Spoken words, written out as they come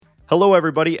Hello,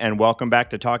 everybody, and welcome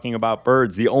back to Talking About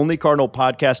Birds, the only Cardinal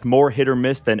podcast more hit or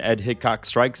miss than Ed Hickok's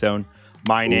Strike Zone.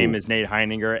 My name is Nate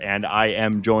Heininger, and I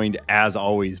am joined, as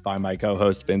always, by my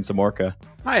co-host, Ben Samorka.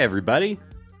 Hi, everybody.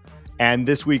 And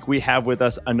this week, we have with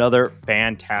us another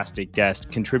fantastic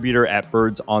guest, contributor at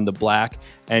Birds on the Black,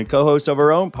 and co-host of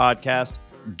her own podcast,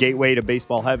 Gateway to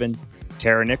Baseball Heaven,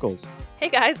 Tara Nichols. Hey,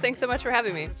 guys. Thanks so much for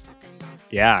having me.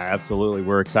 Yeah, absolutely.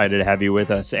 We're excited to have you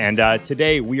with us. And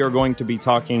today we are going to be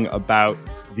talking about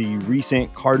the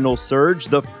recent Cardinal surge,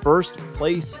 the first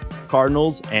place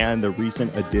Cardinals, and the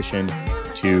recent addition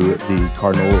to the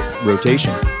Cardinal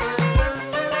rotation.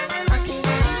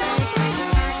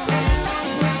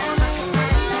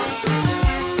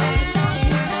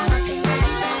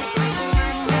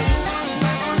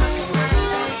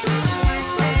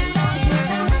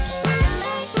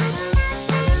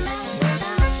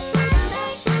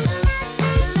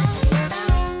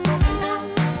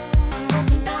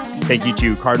 Thank you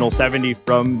to Cardinal 70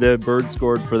 from the Bird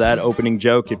Scored for that opening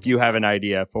joke. If you have an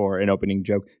idea for an opening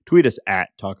joke, tweet us at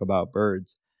Talk About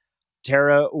Birds.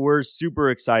 Tara, we're super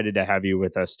excited to have you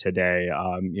with us today.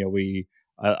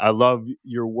 I love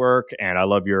your work and I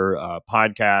love your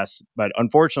podcast, but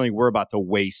unfortunately, we're about to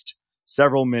waste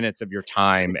several minutes of your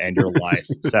time and your life.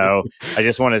 So I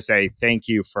just want to say thank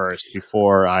you first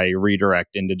before I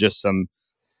redirect into just some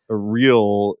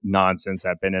real nonsense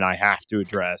that Ben and I have to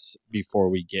address before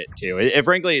we get to it.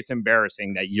 Frankly, it's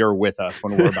embarrassing that you're with us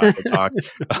when we're about to talk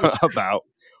about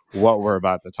what we're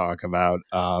about to talk about.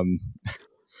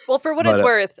 Well, for what it's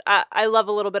worth, I love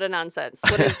a little bit of nonsense.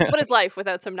 What is life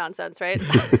without some nonsense, right?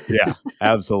 Yeah,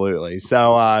 absolutely.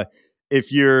 So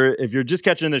if you're just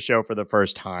catching the show for the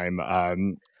first time,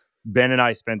 Ben and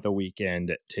I spent the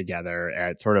weekend together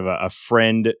at sort of a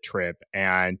friend trip,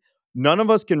 and none of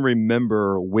us can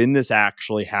remember when this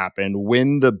actually happened,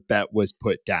 when the bet was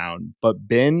put down. But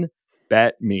Ben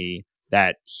bet me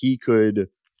that he could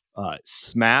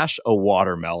smash a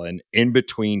watermelon in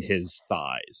between his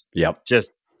thighs. Yep.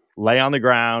 Just lay on the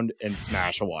ground and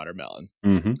smash a watermelon.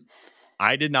 Mm-hmm.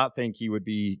 I did not think he would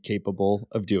be capable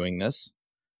of doing this.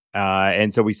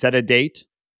 And so we set a date.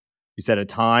 We set a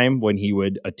time when he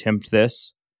would attempt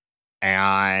this.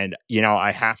 And,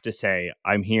 I have to say,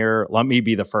 I'm here. Let me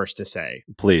be the first to say,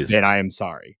 please, that I am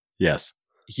sorry. Yes.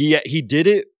 He did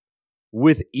it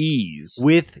with ease.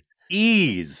 With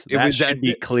ease. That should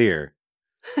be clear.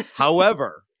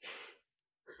 However,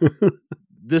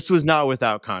 this was not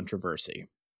without controversy.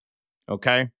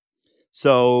 Okay.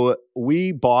 So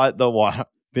we bought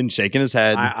been shaking his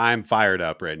head. I'm fired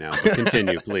up right now, but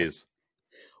continue, please.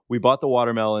 We bought the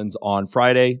watermelons on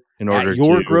Friday in order at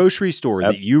your grocery store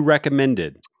that you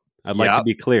recommended. I'd like to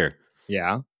be clear.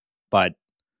 Yeah, but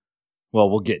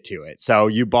we'll get to it. So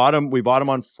you bought them. We bought them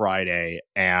on Friday,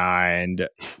 and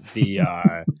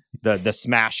the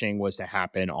smashing was to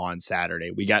happen on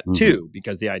Saturday. We got two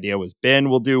because the idea was Ben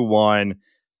will do one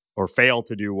or fail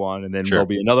to do one, and then there'll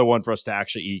be another one for us to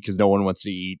actually eat because no one wants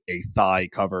to eat a thigh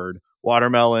covered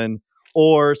watermelon,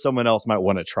 or someone else might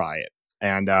want to try it.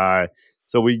 And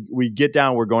so we get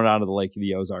down, we're going down to the Lake of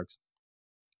the Ozarks.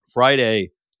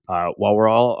 Friday,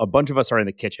 while a bunch of us are in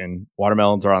the kitchen,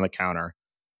 watermelons are on the counter.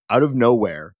 Out of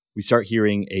nowhere, we start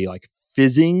hearing a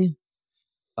fizzing,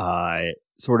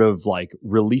 sort of like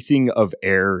releasing of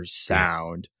air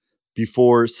sound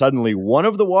before suddenly one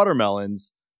of the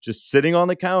watermelons just sitting on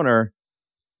the counter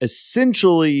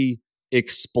essentially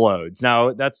explodes.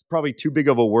 Now, that's probably too big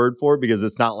of a word for it because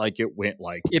it's not like it went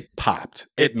like... It popped.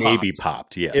 It maybe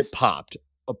popped, yes. It popped.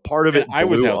 A part of it I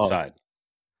was outside. Up.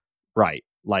 Right.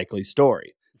 Likely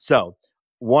story. So,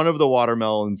 one of the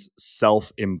watermelons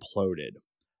self-imploded.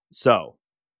 So,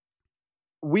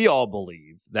 we all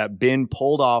believe that Ben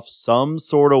pulled off some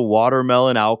sort of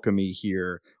watermelon alchemy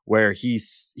here where he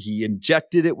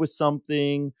injected it with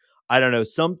something, I don't know,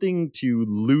 something to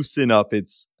loosen up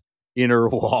its inner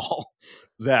wall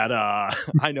that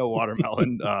I know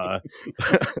watermelon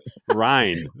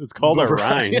rind. It's called a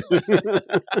rind.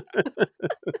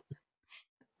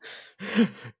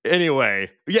 Anyway,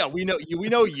 yeah, we know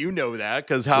you know that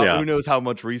because who knows how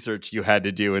much research you had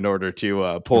to do in order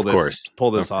to pull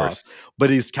this off. But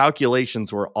his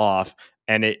calculations were off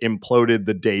and it imploded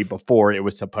the day before it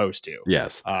was supposed to.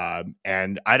 Yes.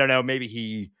 And I don't know, maybe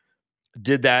he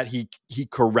did that. He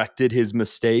corrected his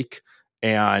mistake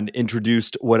and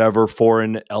introduced whatever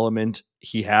foreign element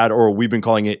he had, or we've been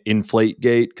calling it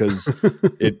Inflategate because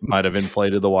it might have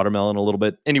inflated the watermelon a little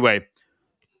bit. Anyway,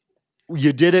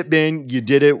 you did it, Ben. You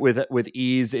did it with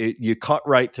ease. You cut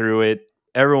right through it.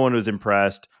 Everyone was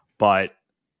impressed, but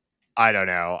I don't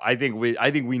know. I think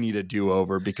we need a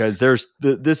do-over because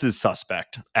this is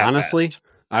suspect. Honestly, best.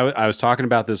 I was talking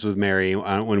about this with Mary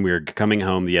when we were coming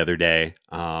home the other day.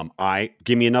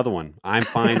 Give me another one. I'm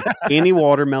fine. Any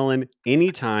watermelon,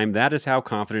 anytime. That is how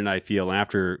confident I feel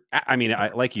after. I mean,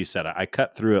 like you said, I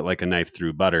cut through it like a knife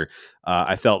through butter.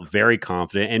 I felt very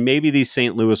confident. And maybe these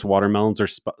St. Louis watermelons are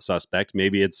suspect.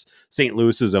 Maybe it's St.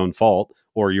 Louis's own fault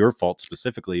or your fault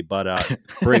specifically. But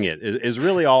bring it is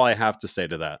really all I have to say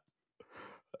to that.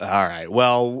 All right.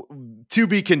 Well, to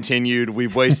be continued.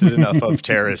 We've wasted enough of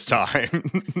Tara's time.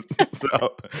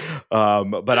 So,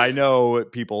 but I know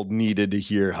people needed to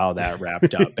hear how that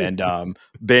wrapped up. And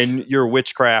Ben, your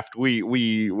witchcraft,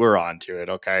 we're on to it.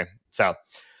 Okay. So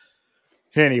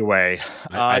anyway,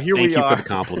 here thank you for the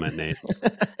compliment, Nate.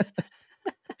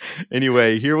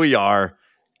 Anyway, here we are.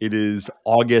 It is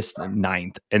August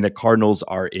 9th, and the Cardinals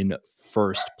are in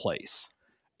first place.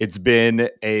 It's been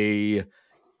a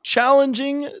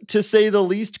challenging, to say the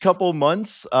least, couple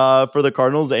months for the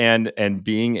Cardinals and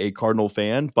being a Cardinal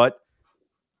fan, but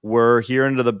we're here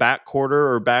into the back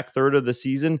quarter or back third of the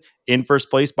season in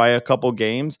first place by a couple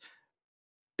games.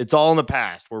 It's all in the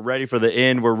past. We're ready for the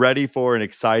end. We're ready for an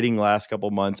exciting last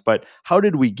couple months. But how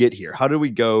did we get here? How did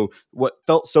we go? What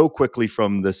felt so quickly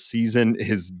from the season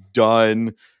is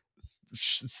done.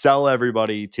 Sell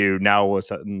everybody to now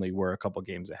suddenly we're a couple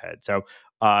games ahead. So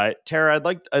Tara,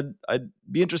 I'd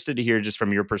be interested to hear just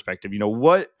from your perspective,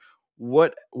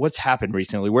 what's happened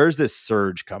recently? Where's this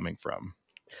surge coming from?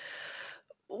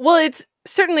 Well, it's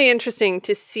certainly interesting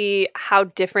to see how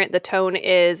different the tone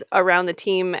is around the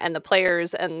team and the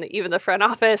players and even the front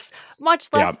office, much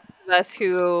less of us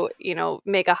who,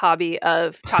 make a hobby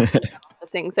of talking about the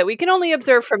things that we can only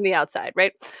observe from the outside,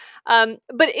 right?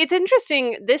 But it's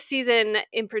interesting this season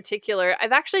in particular,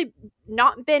 I've actually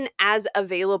not been as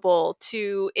available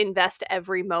to invest in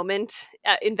every moment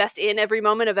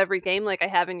of every game like I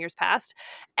have in years past.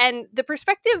 And the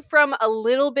perspective from a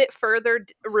little bit further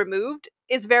removed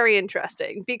is very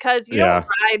interesting because you don't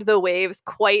ride the waves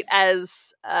quite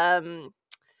as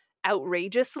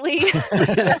outrageously.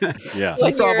 Yeah,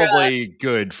 it's probably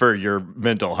good for your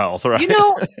mental health, right?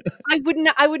 I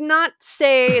would not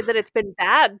say that it's been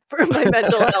bad for my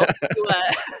mental health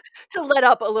to let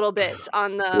up a little bit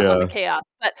on the chaos.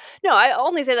 But no, I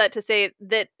only say that to say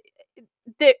that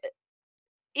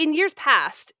in years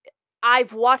past,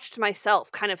 I've watched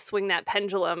myself kind of swing that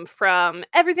pendulum from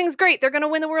everything's great, they're going to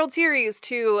win the World Series,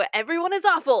 to everyone is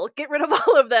awful, get rid of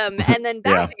all of them, and then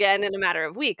back again in a matter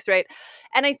of weeks, right?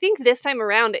 And I think this time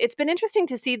around, it's been interesting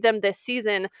to see them this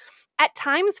season at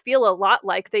times feel a lot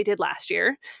like they did last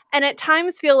year, and at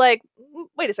times feel like,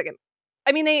 wait a second.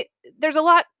 I mean, there's a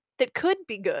lot that could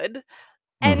be good.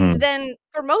 And then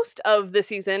for most of the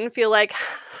season, feel like,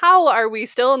 how are we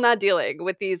still not dealing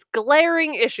with these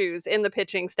glaring issues in the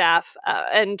pitching staff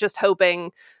and just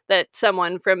hoping that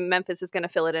someone from Memphis is going to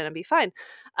fill it in and be fine.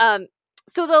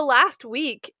 So the last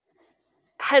week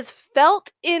has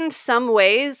felt in some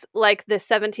ways like the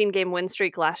 17-game win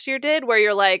streak last year did, where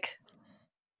you're like,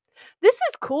 this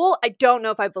is cool. I don't know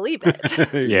if I believe it.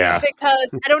 Because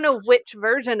I don't know which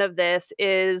version of this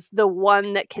is the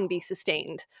one that can be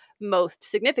sustained most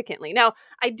significantly. Now,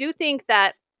 I do think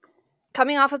that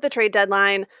coming off of the trade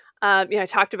deadline, I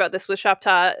talked about this with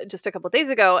Shopta just a couple of days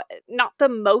ago, not the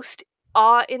most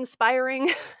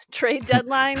awe-inspiring trade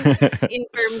deadline in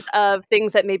terms of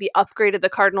things that maybe upgraded the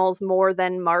Cardinals more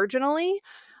than marginally.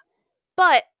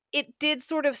 But it did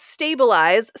sort of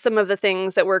stabilize some of the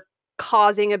things that were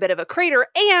causing a bit of a crater,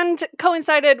 and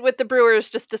coincided with the Brewers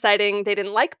just deciding they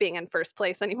didn't like being in first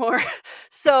place anymore.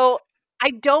 So I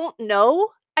don't know,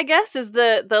 I guess, is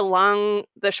the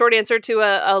short answer to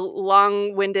a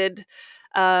long-winded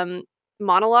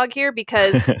monologue here,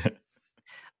 because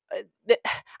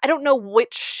I don't know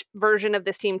which version of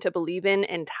this team to believe in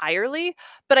entirely,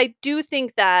 but I do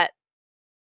think that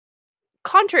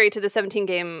contrary to the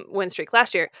 17-game win streak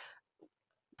last year,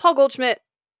 Paul Goldschmidt,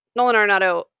 Nolan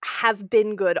Arenado have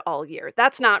been good all year.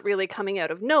 That's not really coming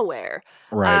out of nowhere.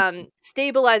 Right.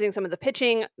 Stabilizing some of the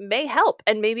pitching may help.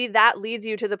 And maybe that leads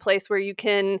you to the place where you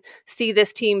can see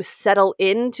this team settle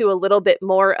into a little bit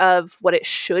more of what it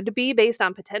should be based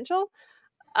on potential.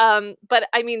 But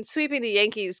I mean, sweeping the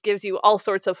Yankees gives you all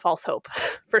sorts of false hope,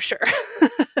 for sure.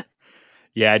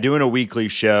 Yeah, doing a weekly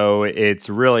show, it's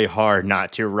really hard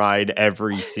not to ride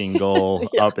every single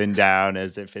up and down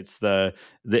as if it's the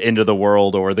end of the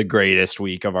world or the greatest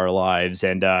week of our lives.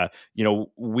 And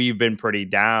we've been pretty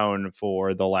down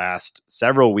for the last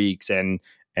several weeks, and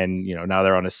now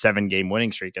they're on a 7-game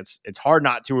winning streak. It's hard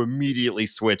not to immediately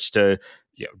switch to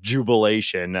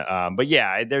jubilation. But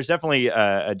yeah, there's definitely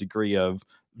a degree of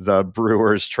the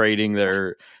Brewers trading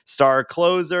their star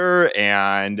closer,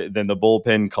 and then the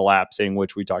bullpen collapsing,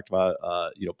 which we talked about,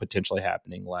 potentially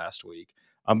happening last week.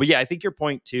 But yeah, I think your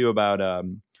point too about,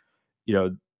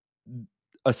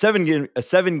 a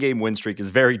 7-game win streak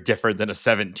is very different than a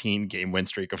 17-game win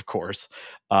streak, of course.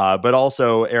 But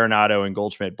also Arenado and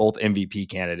Goldschmidt, both MVP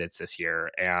candidates this year.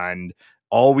 And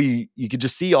you could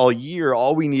just see all year,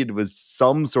 all we needed was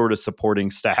some sort of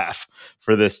supporting staff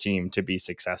for this team to be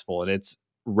successful. And it's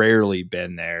rarely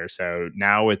been there. So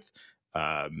now with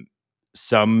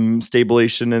some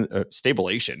stabilization in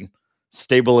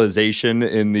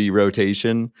the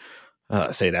rotation,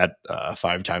 say that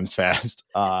 5 times fast.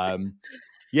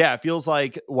 Yeah, it feels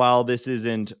like while this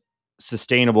isn't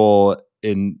sustainable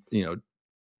in,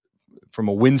 from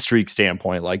a win streak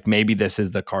standpoint, like maybe this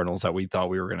is the Cardinals that we thought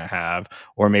we were going to have,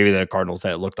 or maybe the Cardinals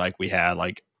that it looked like we had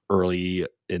like early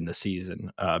in the season.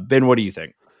 Ben, what do you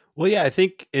think? Well, yeah, I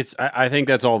think I think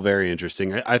that's all very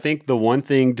interesting. I think the one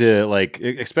thing to like,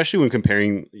 especially when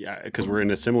comparing, because we're in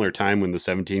a similar time when the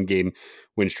 17-game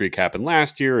win streak happened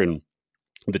last year, and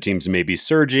the teams may be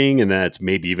surging, and that's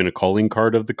maybe even a calling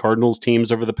card of the Cardinals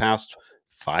teams over the past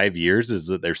 5 years is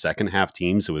that their second half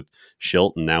teams with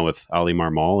Schilt and now with Ali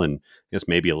Marmol, and I guess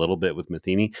maybe a little bit with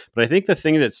Matheny. But I think the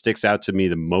thing that sticks out to me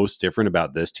the most different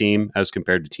about this team as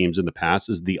compared to teams in the past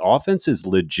is the offense is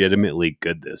legitimately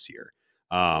good this year.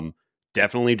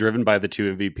 Definitely driven by the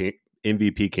 2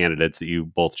 MVP candidates that you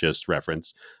both just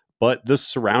referenced, but the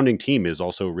surrounding team is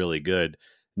also really good.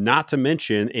 Not to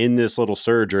mention, in this little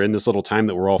surge or in this little time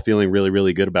that we're all feeling really,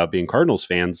 really good about being Cardinals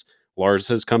fans, Lars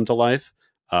has come to life.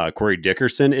 Corey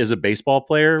Dickerson is a baseball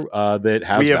player that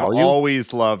has value. We have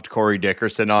always loved Corey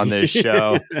Dickerson on this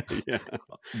show. Yeah.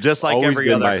 Just like Always every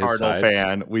been by other his Cardinal side.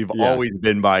 fan, we've always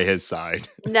been by his side.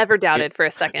 Never doubted for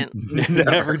a second.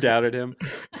 Never doubted him.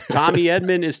 Tommy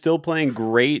Edman is still playing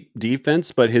great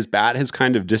defense, but his bat has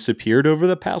kind of disappeared over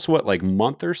the past,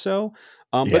 month or so?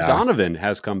 But Donovan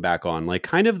has come back on. Like,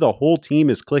 kind of the whole team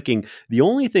is clicking. The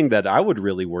only thing that I would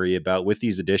really worry about with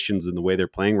these additions and the way they're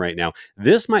playing right now,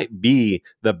 this might be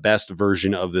the best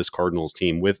version of this Cardinals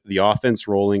team. With the offense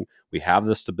rolling, we have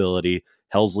the stability.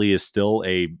 Helsley is still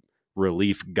a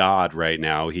relief god right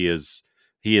now. He is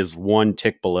one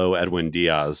tick below Edwin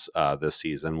Diaz this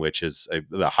season, which is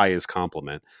the highest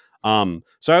compliment.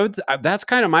 So that's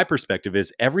kind of my perspective,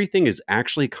 is everything is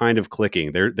actually kind of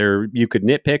clicking. There you could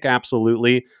nitpick,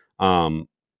 absolutely. But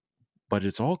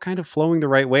it's all kind of flowing the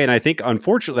right way. And I think,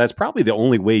 unfortunately, that's probably the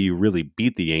only way you really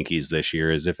beat the Yankees this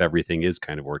year, is if everything is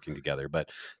kind of working together. But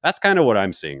that's kind of what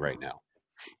I'm seeing right now.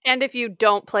 And if you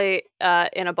don't play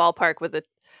in a ballpark with a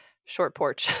short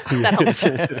porch, that helps.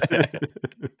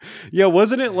 Yeah,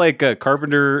 wasn't it like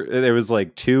Carpenter? There was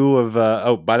like 2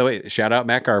 of. By the way, shout out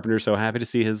Matt Carpenter. So happy to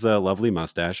see his lovely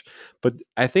mustache. But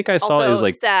I think I saw also, it was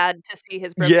like sad to see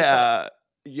his broken foot.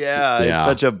 Yeah, it's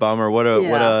such a bummer. What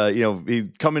a he's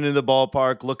coming into the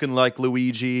ballpark looking like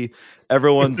Luigi.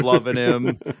 Everyone's loving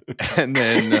him, and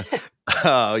then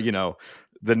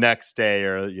the next day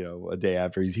or a day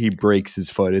after he breaks his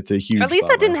foot. It's a huge. At least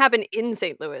bummer. that didn't happen in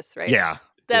St. Louis, right? Yeah,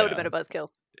 that would have been a buzzkill.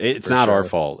 It's not our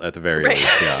fault at the very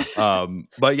least. Yeah.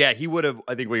 But yeah, he would have.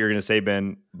 I think what you're going to say,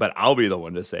 Ben, but I'll be the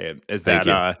one to say it, is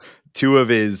that 2 of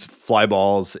his fly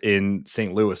balls in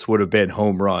St. Louis would have been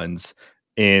home runs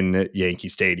in Yankee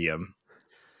Stadium.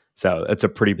 So that's a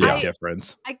pretty big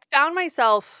difference. I found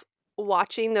myself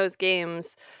watching those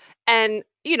games, and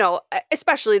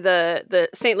especially the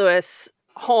St. Louis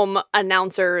home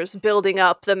announcers building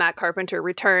up the Matt Carpenter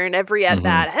return every at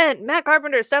bat. And Matt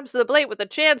Carpenter steps to the plate with a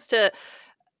chance to.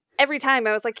 Every time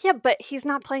I was like, yeah, but he's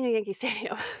not playing at Yankee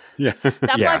Stadium. Yeah.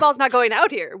 That fly ball's not going out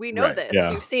here. We know this.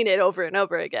 Yeah. We've seen it over and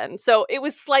over again. So it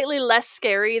was slightly less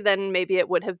scary than maybe it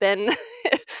would have been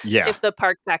if the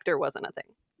park factor wasn't a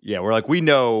thing. Yeah, we're like, we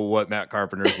know what Matt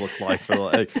Carpenter's looked like.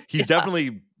 He's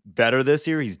definitely better this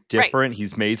year. He's different. Right.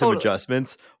 He's made some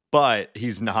adjustments, but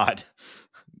he's not.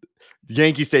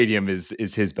 Yankee Stadium is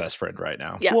his best friend right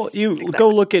now. Yes, well, you go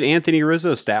look at Anthony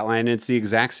Rizzo's stat line, and it's the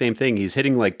exact same thing. He's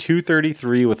hitting like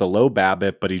 233 with a low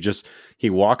BABIP, but he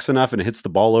walks enough and hits the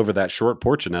ball over that short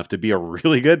porch enough to be a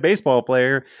really good baseball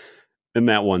player in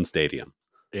that one stadium.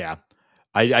 Yeah.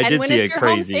 I did see a crazy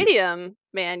home stadium,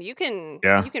 man. You can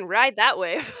ride that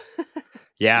wave.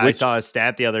 Yeah, I saw a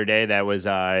stat the other day that was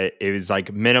it was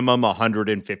like minimum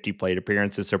 150 plate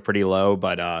appearances, so pretty low.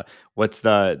 But what's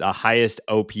the highest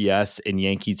OPS in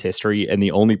Yankees history? And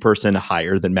the only person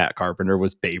higher than Matt Carpenter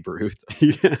was Babe Ruth.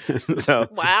 So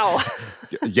wow,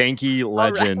 Yankee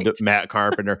legend Matt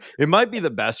Carpenter. It might be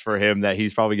the best for him that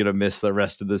he's probably going to miss the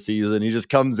rest of the season. He just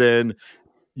comes in,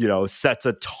 sets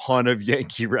a ton of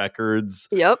Yankee records,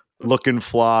 Yep. looking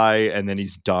fly, and then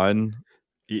he's done.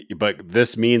 But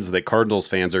this means that Cardinals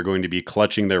fans are going to be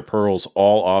clutching their pearls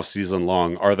all off season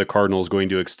long. Are the Cardinals going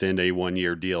to extend a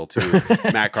 1-year deal to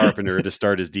Matt Carpenter to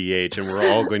start as DH? And we're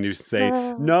all going to say,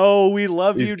 no, we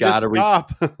love you. Just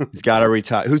stop. He's got to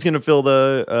retire. Who's going to fill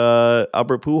the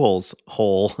Albert Pujols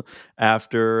hole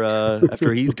after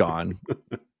he's gone?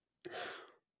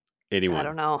 Anyone? I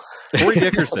don't know. Corey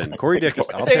Dickerson.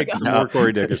 I'll take some more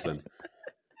Corey Dickerson.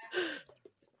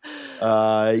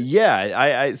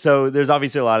 So there's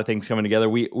obviously a lot of things coming together.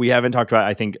 We haven't talked about,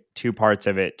 I think, two parts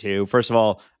of it too. First of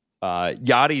all,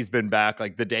 Yachty's been back.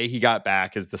 Like the day he got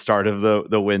back is the start of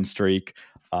the win streak.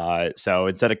 So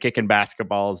instead of kicking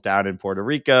basketballs down in Puerto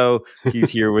Rico, he's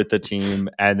here with the team.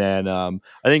 And then I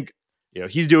think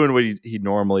he's doing what he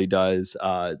normally does.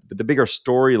 But the bigger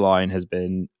storyline has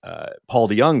been Paul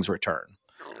DeJong's return.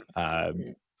 I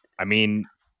mean,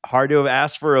 hard to have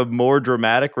asked for a more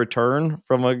dramatic return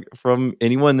from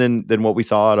anyone than what we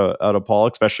saw out of Paul,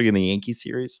 especially in the Yankees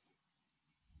series.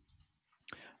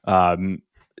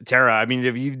 Tara, I mean,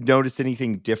 have you noticed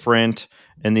anything different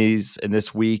in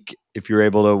this week? If you're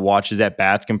able to watch his at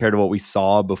bats compared to what we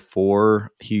saw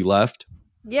before he left?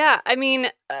 Yeah, I mean,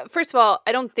 first of all,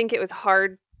 I don't think it was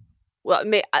hard. Well,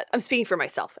 I'm speaking for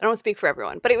myself. I don't speak for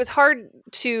everyone, but it was hard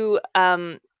to,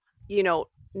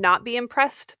 not be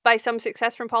impressed by some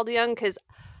success from Paul DeJong, because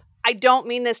I don't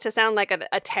mean this to sound like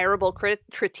a terrible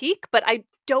critique, but I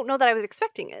don't know that I was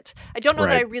expecting it. I don't know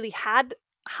that I really had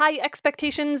high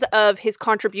expectations of his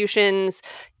contributions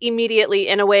immediately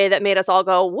in a way that made us all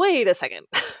go, wait a second.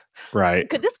 Right.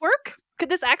 Could this work? Could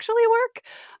this actually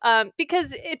work?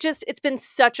 Because it's been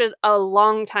such a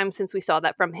long time since we saw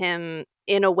that from him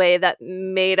in a way that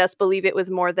made us believe it was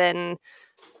more than,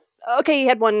 okay, he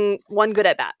had one good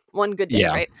at bat, one good day,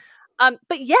 right?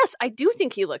 But yes, I do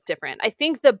think he looked different. I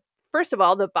think first of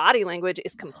all, the body language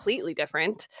is completely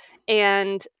different.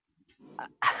 And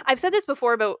I've said this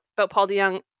before about Paul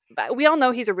DeJong. We all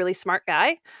know he's a really smart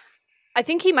guy. I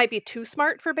think he might be too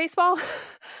smart for baseball.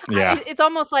 Yeah. It's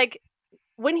almost like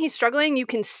when he's struggling, you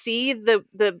can see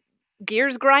the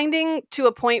gears grinding to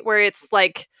a point where it's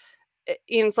like,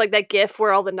 it's like that GIF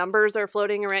where all the numbers are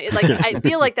floating around. Like I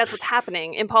feel like that's what's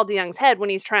happening in Paul DeJong's head when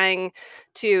he's trying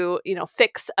to,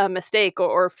 fix a mistake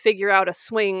or figure out a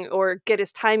swing or get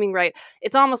his timing right.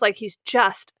 It's almost like he's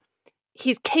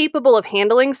capable of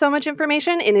handling so much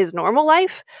information in his normal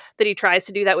life that he tries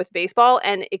to do that with baseball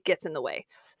and it gets in the way.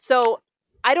 So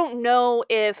I don't know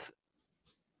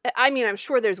I'm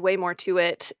sure there's way more to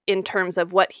it in terms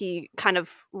of what he kind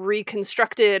of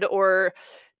reconstructed or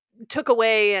took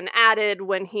away and added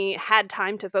when he had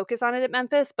time to focus on it at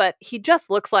Memphis, but he just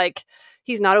looks like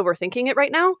he's not overthinking it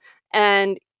right now.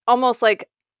 And almost like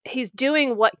he's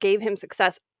doing what gave him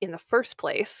success in the first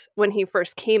place when he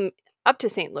first came up to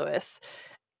St. Louis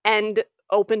and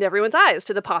opened everyone's eyes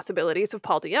to the possibilities of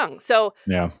Paul DeJong. So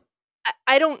yeah,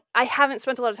 I haven't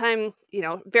spent a lot of time,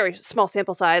 very small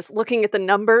sample size, looking at the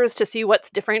numbers to see what's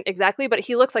different exactly, but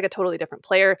he looks like a totally different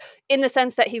player in the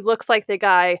sense that he looks like the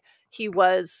guy he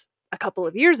was a couple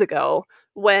of years ago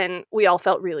when we all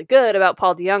felt really good about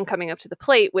Paul DeJong coming up to the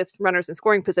plate with runners in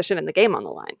scoring position and the game on the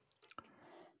line.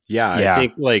 Yeah, I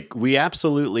think we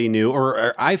absolutely knew,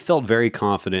 or I felt very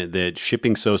confident that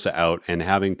shipping Sosa out and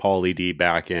having Paulie D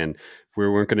back in, we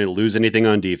weren't going to lose anything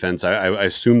on defense. I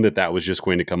assumed that was just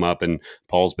going to come up, and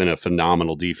Paul's been a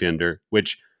phenomenal defender,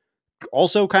 which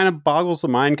also kind of boggles the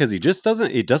mind because it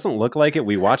doesn't look like it.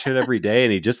 We watch it every day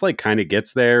and he just like kind of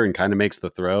gets there and kind of makes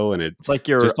the throw. And it's like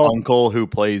your uncle who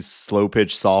plays slow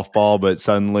pitch softball, but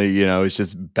suddenly, is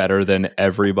just better than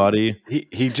everybody.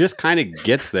 He just kind of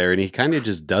gets there and he kind of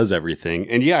just does everything.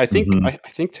 And yeah, I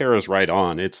think Tara's right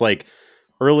on. It's like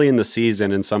early in the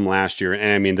season and some last year.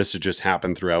 And I mean, this has just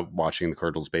happened throughout watching the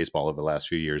Cardinals baseball over the last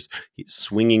few years. He's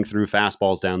swinging through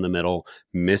fastballs down the middle,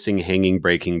 missing hanging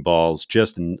breaking balls,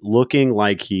 just looking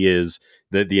like he is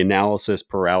the analysis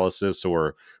paralysis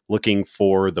or looking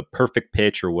for the perfect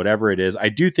pitch or whatever it is. I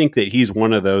do think that he's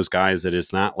one of those guys that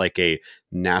is not like a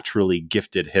naturally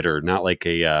gifted hitter, not like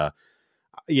a,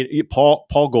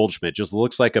 Paul Goldschmidt just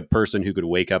looks like a person who could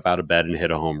wake up out of bed and hit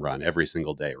a home run every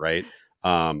single day. Right.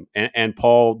 And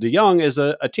Paul DeJong is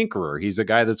a tinkerer. He's a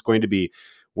guy that's going to be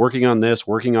working on this,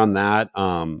 working on that.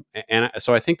 And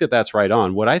so I think that's right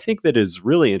on. What I think that is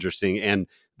really interesting, and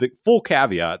the full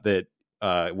caveat that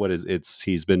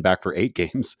he's been back for 8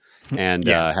 games and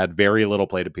had very little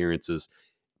plate appearances,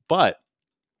 but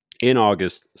in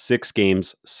August, 6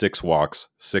 games, 6 walks,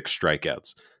 6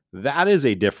 strikeouts. That is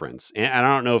a difference. And I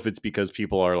don't know if it's because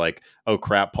people are like, oh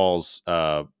crap, Paul's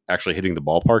actually hitting the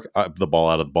ball out of the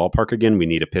ballpark again, we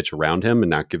need to pitch around him and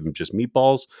not give him just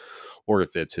meatballs, or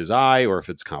if it's his eye, or if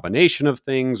it's a combination of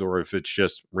things, or if it's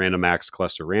just random acts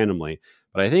cluster randomly.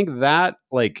 But I think that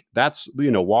that's,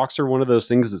 walks are one of those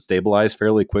things that stabilize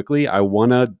fairly quickly. I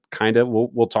want to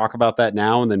we'll talk about that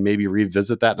now and then maybe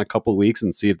revisit that in a couple of weeks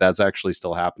and see if that's actually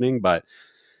still happening. But,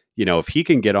 if he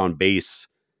can get on base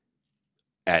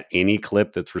at any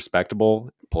clip that's respectable,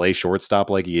 play shortstop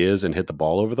like he is, and hit the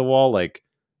ball over the wall,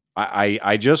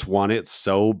 I just want it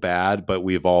so bad, but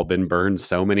we've all been burned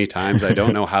so many times. I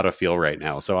don't know how to feel right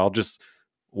now. So I'll just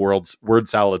word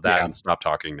salad that and stop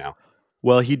talking now.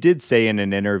 Well, he did say in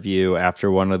an interview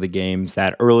after one of the games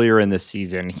that earlier in the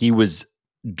season, he was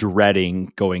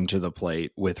dreading going to the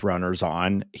plate with runners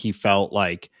on. He felt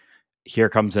like, here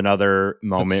comes another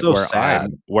moment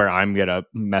where I'm going to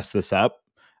mess this up.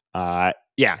 Not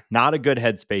a good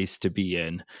headspace to be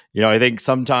in. I think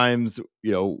sometimes,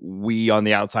 we on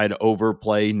the outside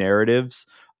overplay narratives.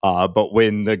 But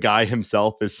when the guy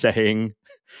himself is saying,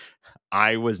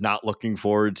 I was not looking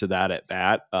forward to that at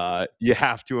bat, you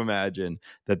have to imagine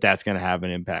that that's going to have an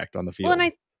impact on the field. Well,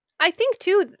 and I think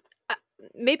too,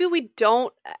 maybe we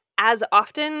don't as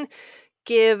often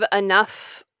give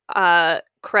enough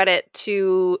credit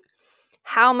to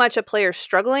how much a player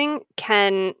struggling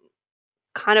can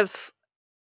kind of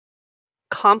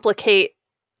complicate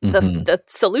the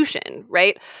solution,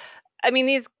 right? I mean,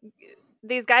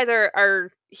 these guys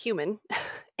are human,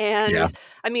 and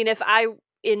I mean, if I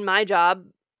in my job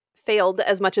failed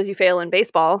as much as you fail in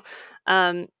baseball,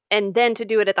 and then to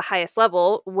do it at the highest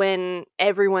level when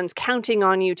everyone's counting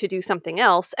on you to do something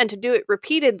else, and to do it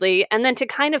repeatedly, and then to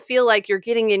kind of feel like you're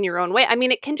getting in your own way. I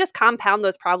mean, it can just compound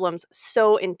those problems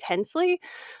so intensely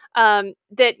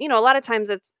that, a lot of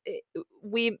times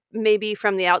we maybe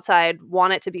from the outside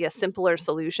want it to be a simpler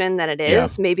solution than it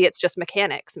is. Yeah. Maybe it's just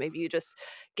mechanics. Maybe you just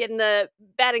get in the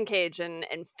batting cage and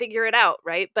figure it out,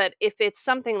 right? But if it's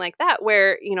something like that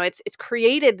where, it's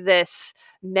created this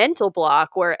mental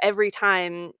block where every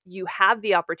time you have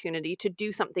the opportunity to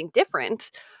do something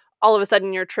different, all of a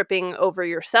sudden you're tripping over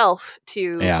yourself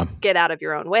to get out of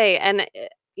your own way. And,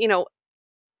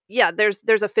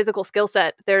 there's a physical skill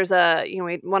set. There's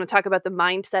we want to talk about the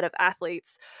mindset of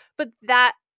athletes, but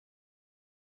that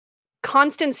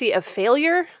constancy of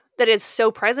failure that is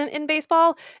so present in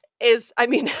baseball is, I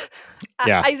mean,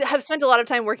 I have spent a lot of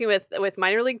time working with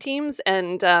minor league teams.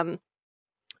 And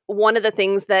one of the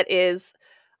things that is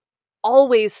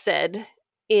always said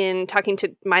in talking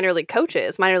to minor league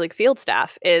coaches, minor league field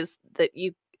staff, is that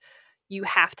you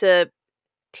have to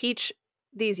teach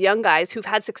these young guys who've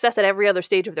had success at every other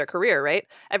stage of their career, right?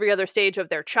 Every other stage of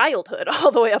their childhood, all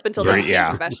the way up until they became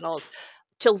professionals,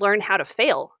 to learn how to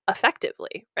fail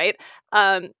effectively, right?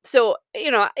 So,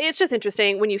 it's just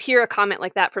interesting when you hear a comment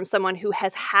like that from someone who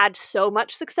has had so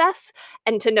much success,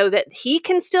 and to know that he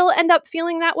can still end up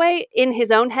feeling that way in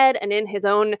his own head and in his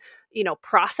own,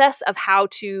 process of how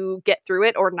to get through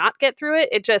it or not get through it.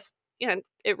 It just,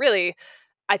 it really,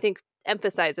 I think,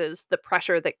 emphasizes the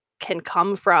pressure that can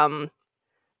come from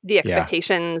the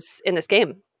expectations in this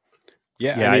game.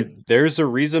 Yeah, I mean, there's a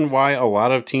reason why a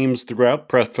lot of teams throughout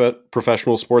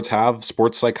professional sports have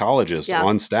sports psychologists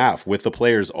on staff with the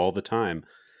players all the time.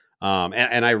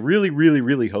 And I really, really,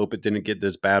 really hope it didn't get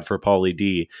this bad for Paulie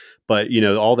D. But,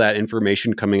 all that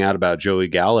information coming out about Joey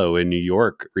Gallo in New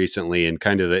York recently, and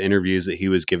kind of the interviews that he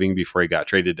was giving before he got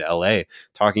traded to LA,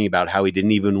 talking about how he didn't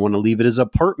even want to leave at his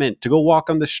apartment to go walk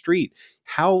on the street.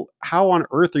 How on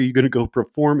earth are you going to go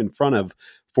perform in front of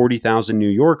 40,000 New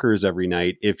Yorkers every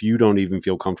night if you don't even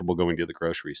feel comfortable going to the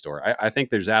grocery store? I think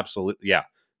there's absolutely, I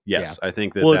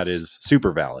think that is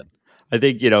super valid. I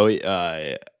think,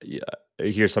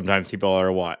 here sometimes people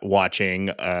are watching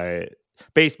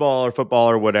baseball or football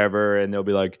or whatever, and they'll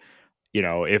be like,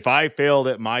 if I failed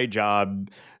at my job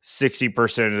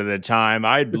 60% of the time,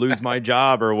 I'd lose my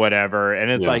job or whatever. And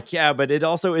it's but it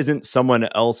also isn't someone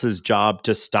else's job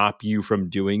to stop you from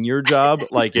doing your job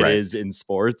like it is in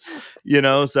sports,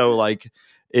 So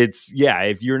it's,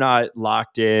 if you're not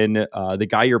locked in, the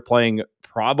guy you're playing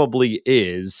probably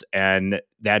is, and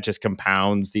that just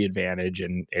compounds the advantage,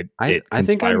 and I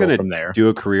think I'm going to do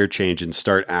a career change and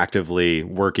start actively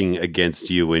working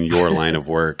against you in your line of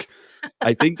work.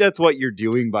 I think that's what you're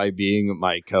doing by being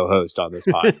my co-host on this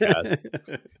podcast.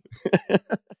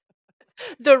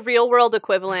 The real world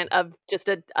equivalent of just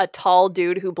a tall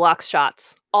dude who blocks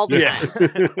shots all the time.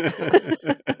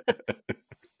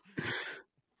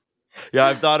 Yeah,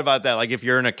 I've thought about that. Like, if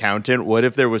you're an accountant, what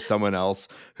if there was someone else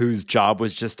whose job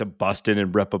was just to bust in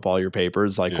and rip up all your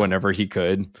papers, whenever he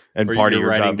could, and or part of you're your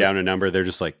writing job down a number, they're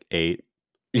just like 8.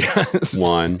 Yes.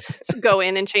 One. Just go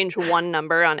in and change one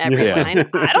number on every line.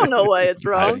 I don't know why it's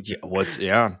wrong.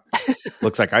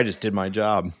 Looks like I just did my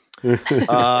job.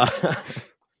 All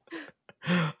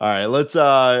right, let's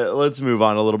move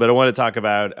on a little bit. I want to talk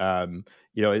about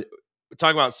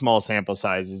talk about small sample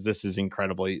sizes. This is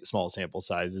incredibly small sample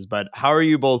sizes, but how are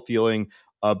you both feeling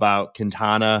about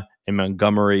Quintana and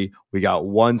Montgomery? We got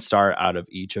one start out of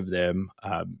each of them.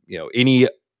 Any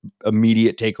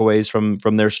immediate takeaways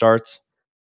from their starts?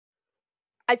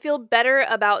 I feel better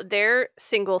about their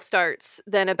single starts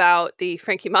than about the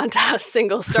Frankie Montas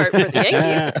single start for the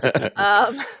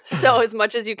Yankees. So as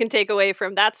much as you can take away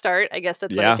from that start, I guess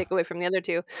that's what I take away from the other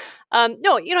two.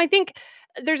 No, I think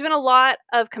there's been a lot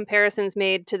of comparisons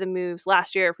made to the moves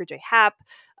last year for J Happ,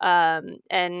 and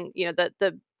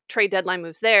the trade deadline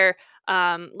moves there,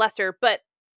 Lester. But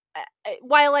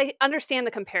while I understand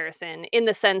the comparison in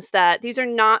the sense that these are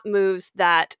not moves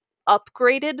that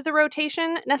upgraded the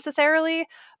rotation necessarily,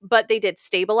 but they did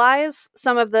stabilize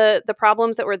some of the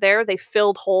problems that were there. They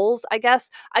filled holes, I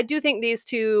guess. I do think these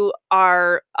two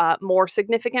are more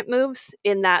significant moves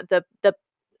in that the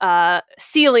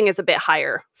ceiling is a bit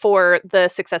higher for the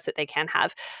success that they can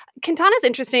have. Quintana's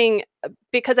interesting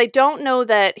because I don't know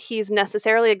that he's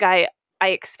necessarily a guy I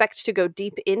expect to go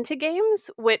deep into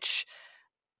games, which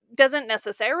doesn't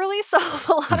necessarily solve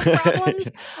a lot of problems.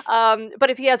 But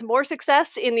if he has more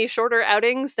success in these shorter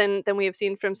outings than we have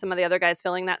seen from some of the other guys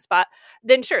filling that spot,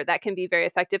 then sure, that can be very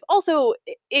effective. Also,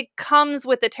 it comes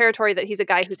with the territory that he's a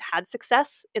guy who's had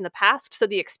success in the past. So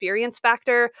the experience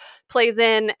factor plays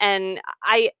in. And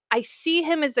I see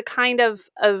him as the kind of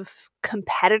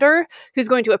competitor who's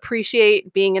going to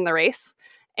appreciate being in the race.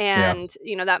 And,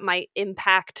 that might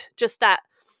impact just that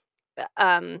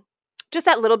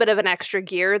little bit of an extra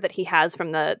gear that he has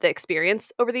from the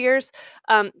experience over the years.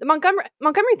 The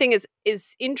Montgomery thing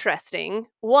is interesting.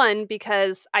 One,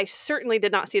 because I certainly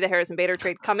did not see the Harrison Bader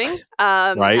trade coming.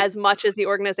 Right. As much as the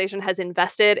organization has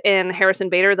invested in Harrison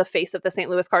Bader, the face of the St.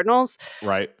 Louis Cardinals.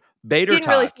 Right. Bader didn't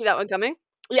really see that one coming.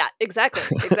 Yeah, exactly.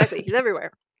 He's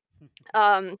everywhere.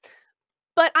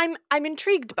 But I'm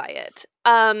intrigued by it.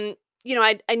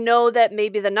 I know that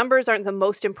maybe the numbers aren't the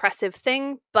most impressive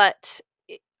thing, but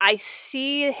I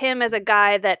see him as a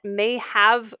guy that may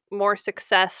have more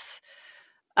success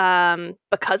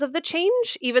because of the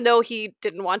change, even though he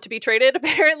didn't want to be traded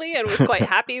apparently and was quite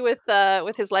happy with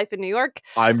his life in New York.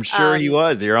 I'm sure he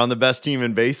was. You're on the best team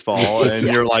in baseball and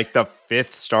you're like the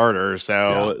fifth starter,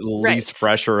 so least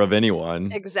pressure of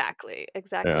anyone. Exactly.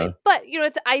 Yeah. But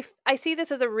I see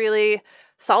this as a really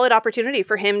solid opportunity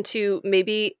for him to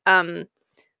maybe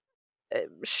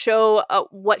show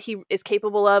what he is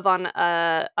capable of on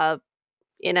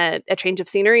in a change of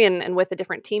scenery and with a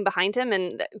different team behind him,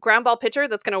 and ground ball pitcher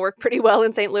that's going to work pretty well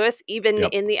in St. Louis, even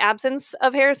in the absence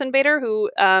of Harrison Bader, who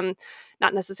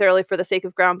not necessarily for the sake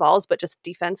of ground balls, but just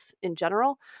defense in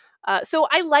general. So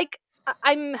I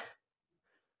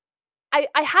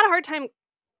had a hard time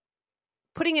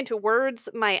putting into words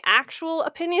my actual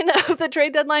opinion of the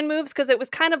trade deadline moves, because it was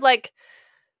kind of like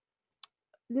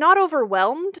not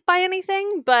overwhelmed by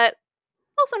anything, but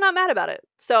also not mad about it.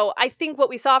 So I think what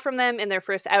we saw from them in their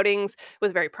first outings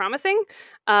was very promising.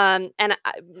 And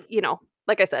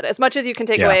like I said, as much as you can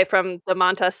take away from the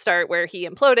Montas start where he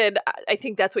imploded, I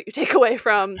think that's what you take away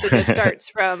from the good starts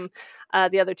from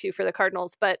the other two for the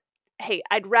Cardinals. But hey,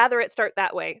 I'd rather it start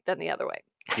that way than the other way.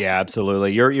 Yeah,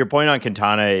 absolutely. Your point on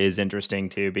Quintana is interesting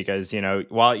too, because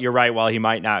while you're right, while he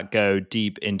might not go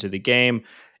deep into the game,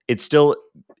 it still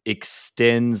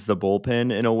extends the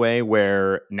bullpen in a way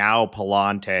where now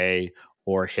Palante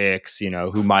or Hicks,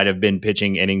 who might have been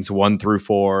pitching innings 1 through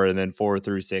 4 and then 4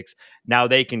 through 6, now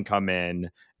they can come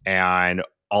in and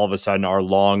all of a sudden our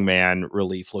long man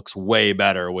relief looks way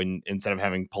better when instead of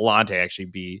having Palante actually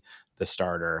be the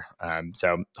starter.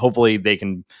 So hopefully they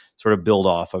can sort of build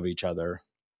off of each other.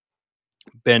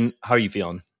 Ben, how are you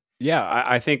feeling? Yeah,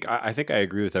 I think I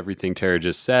agree with everything Tara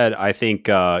just said. I think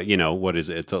what is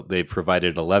it? They've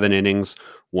provided 11 innings,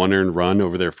 1 earned run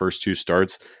over their first 2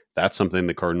 starts. That's something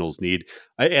the Cardinals need.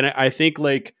 I think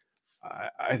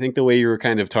I think the way you were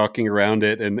kind of talking around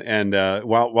it, and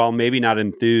while maybe not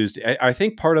enthused, I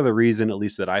think part of the reason, at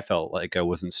least that I felt like I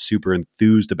wasn't super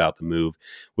enthused about the move,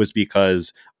 was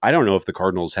because I don't know if the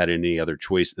Cardinals had any other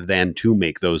choice than to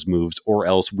make those moves, or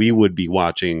else we would be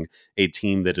watching a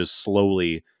team that is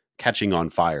slowly catching on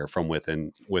fire from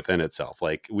within itself.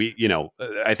 Like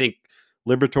I think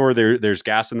Liberatore, there's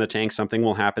gas in the tank. Something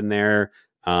will happen there.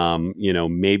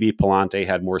 Maybe Palante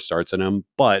had more starts in him,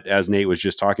 but as Nate was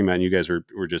just talking about, and you guys were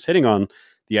just hitting on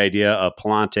the idea of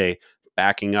Palante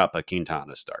backing up a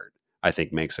Quintana start. I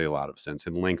think makes a lot of sense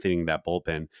in lengthening that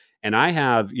bullpen. And I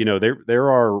have,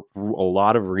 there are a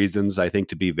lot of reasons I think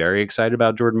to be very excited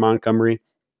about Jordan Montgomery.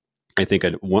 I think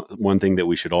one thing that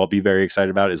we should all be very excited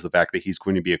about is the fact that he's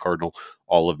going to be a Cardinal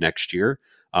all of next year.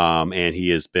 And he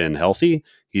has been healthy.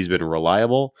 He's been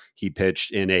reliable. He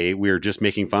pitched we were just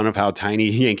making fun of how tiny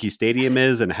Yankee Stadium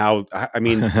is and how, I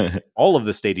mean, all of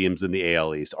the stadiums in the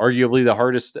AL East, arguably the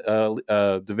hardest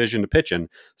division to pitch in.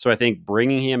 So I think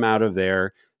bringing him out of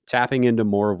there, tapping into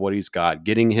more of what he's got,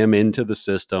 getting him into the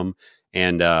system,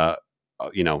 and I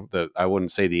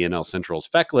wouldn't say the NL Central is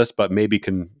feckless, but maybe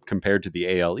compared to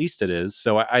the AL East it is.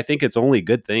 So I think it's only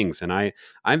good things, and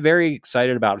I'm very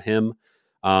excited about him.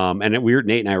 And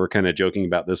Nate and I were kind of joking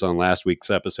about this on last week's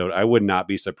episode. I would not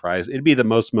be surprised. It'd be the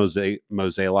most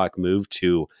Mozeliak move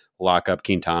to lock up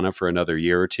Quintana for another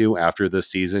year or two after this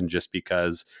season, just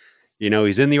because,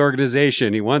 he's in the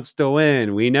organization. He wants to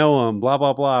win. We know him, blah,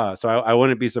 blah, blah. So I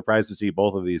wouldn't be surprised to see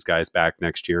both of these guys back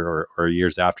next year or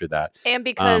years after that. And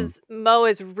because Mo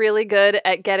is really good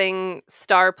at getting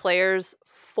star players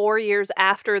 4 years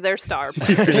after their star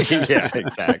players. Yeah,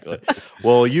 exactly.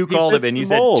 Well, you called him and you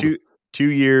said 2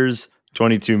 years,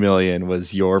 22 million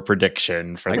was your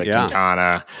prediction for the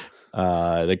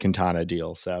Quintana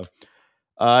deal. So,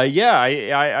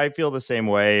 I feel the same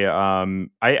way.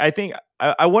 I think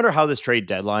I wonder how this trade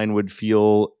deadline would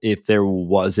feel if there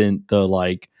wasn't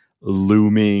the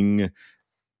looming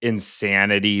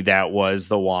insanity that was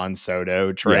the Juan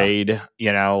Soto trade.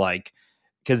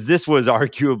 Because this was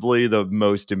arguably the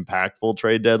most impactful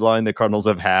trade deadline the Cardinals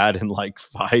have had in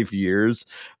 5 years.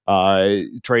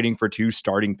 Trading for 2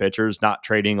 starting pitchers, not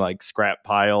trading scrap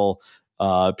pile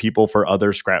people for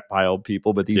other scrap pile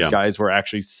people, but these guys were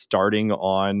actually starting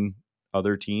on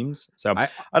other teams. So I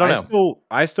don't know.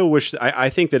 I still wish. I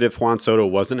think that if Juan Soto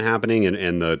wasn't happening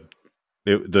and the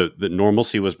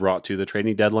normalcy was brought to the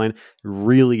trading deadline,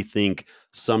 really think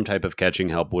some type of catching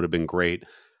help would have been great.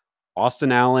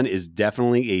 Austin Allen is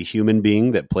definitely a human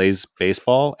being that plays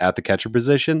baseball at the catcher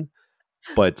position,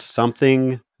 but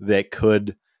something that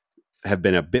could have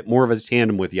been a bit more of a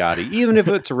tandem with Yachty, even if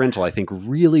it's a rental, I think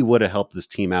really would have helped this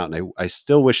team out. And I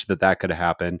still wish that could have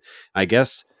happened. I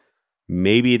guess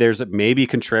maybe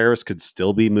Contreras could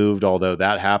still be moved, although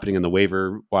that happening in the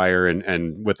waiver wire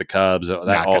and with the Cubs,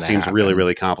 that all seems really,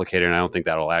 really complicated. And I don't think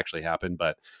that'll actually happen,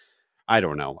 but I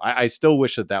don't know. I still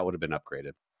wish that would have been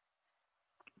upgraded.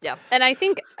 Yeah. And I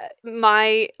think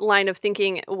my line of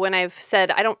thinking when I've said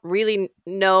I don't really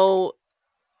know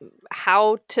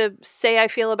how to say I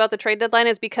feel about the trade deadline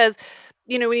is because,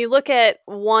 when you look at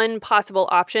one possible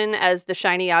option as the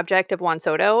shiny object of Juan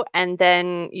Soto, and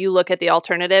then you look at the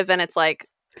alternative and it's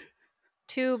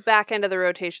 2 back end of the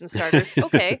rotation starters.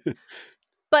 Okay.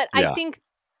 But I think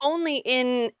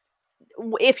only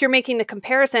if you're making the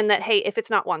comparison that, hey, if it's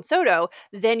not Juan Soto,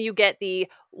 then you get the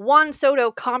Juan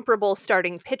Soto comparable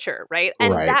starting pitcher, right?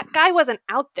 And that guy wasn't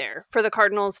out there for the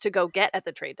Cardinals to go get at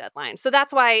the trade deadline. So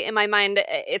that's why in my mind,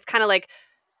 it's kind of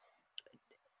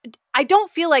I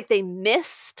don't feel like they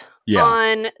missed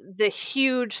on the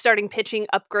huge starting pitching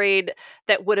upgrade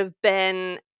that would have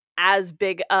been as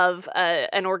big of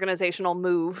an organizational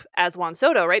move as Juan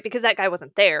Soto, right? Because that guy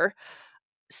wasn't there.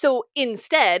 So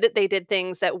instead, they did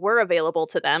things that were available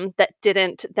to them that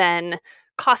didn't then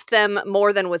cost them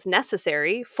more than was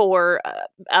necessary for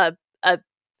a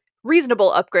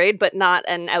reasonable upgrade, but not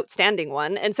an outstanding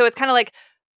one. And so it's kind of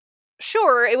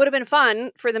sure, it would have been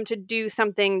fun for them to do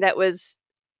something that was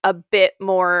a bit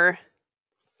more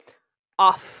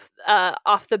off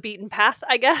the beaten path,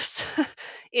 I guess,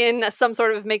 in some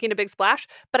sort of making a big splash.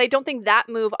 But I don't think that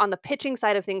move on the pitching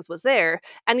side of things was there.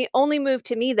 And the only move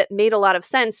to me that made a lot of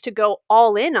sense to go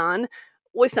all in on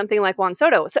was something like Juan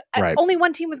Soto. So only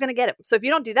one team was going to get him. So if you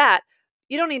don't do that,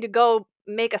 you don't need to go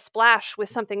make a splash with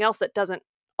something else that doesn't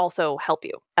also help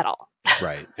you at all.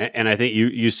 Right. And I think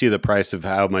you see the price of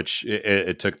how much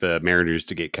it took the Mariners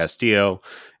to get Castillo.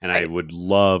 And I would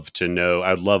love to know,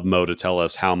 I'd love Mo to tell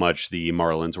us how much the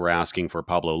Marlins were asking for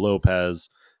Pablo Lopez,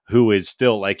 who is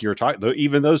still, like you're talking,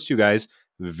 even those 2 guys,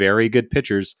 very good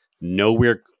pitchers,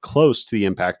 nowhere close to the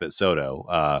impact that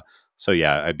Soto. So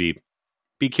yeah, I'd be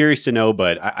curious to know,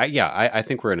 but I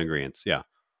think we're in agreement. Yeah.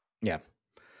 Yeah.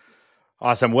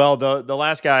 Awesome. Well, the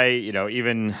last guy,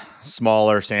 even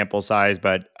smaller sample size,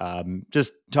 but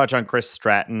just touch on Chris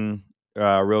Stratton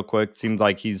real quick. Seems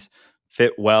like he's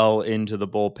fit well into the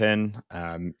bullpen.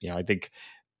 I think,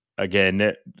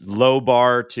 again, low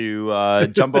bar to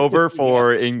jump over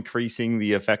for increasing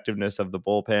the effectiveness of the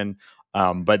bullpen.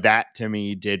 But that, to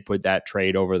me, did put that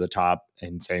trade over the top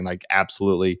and saying,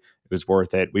 absolutely, it was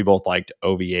worth it. We both liked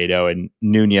Oviedo, and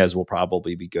Nunez will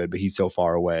probably be good, but he's so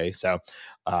far away. So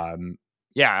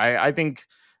I think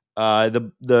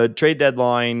the trade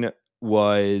deadline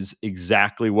was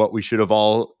exactly what we should have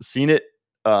all seen it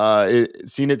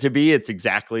to be. It's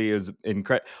exactly as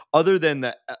incredible. Other than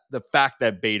the fact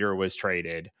that Bader was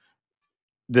traded,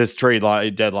 this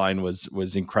deadline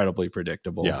was incredibly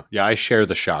predictable. Yeah. I share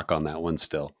the shock on that one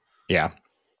still. Yeah.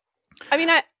 I mean,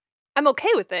 I'm okay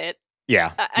with it.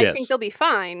 Yeah. I think they'll be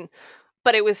fine,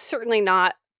 but it was certainly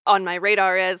not on my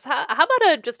radar as how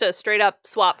about just a straight up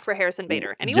swap for Harrison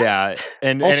Bader? Anyone? Yeah,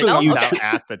 and Also, it comes you out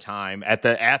at the time at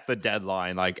the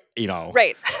deadline, like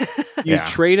right. You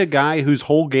trade a guy whose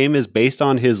whole game is based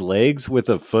on his legs with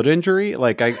a foot injury.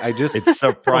 Like I just it's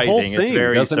surprising. It's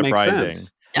very doesn't surprising. make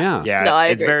sense. Yeah. No, I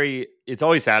it's agree. it's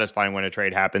always satisfying when a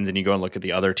trade happens and you go and look at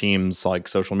the other teams like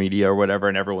social media or whatever,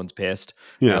 and everyone's pissed.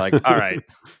 Yeah, you're like, all right.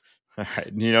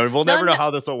 We'll never know how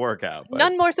this will work out. But.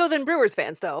 None more so than Brewers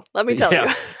fans, though. Let me tell you.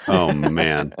 Oh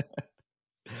man.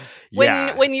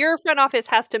 When your front office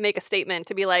has to make a statement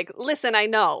to be like, listen, I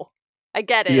know, I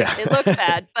get it. Yeah. It looks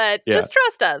bad, but just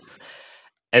trust us.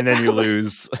 And then you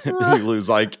lose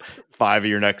like 5 of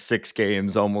your next 6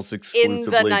 games almost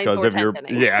exclusively because of your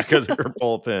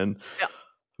bullpen. Yeah.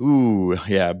 Ooh,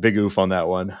 yeah, big oof on that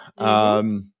one.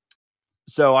 Mm-hmm.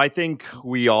 So I think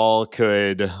we all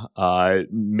could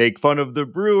make fun of the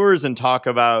Brewers and talk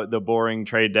about the boring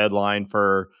trade deadline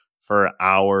for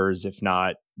hours, if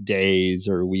not days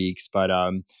or weeks. But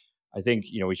I think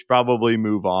we should probably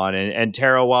move on. And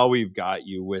Tara, while we've got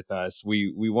you with us,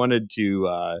 we wanted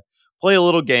to play a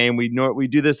little game. We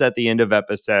do this at the end of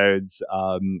episodes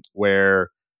where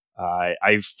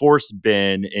I force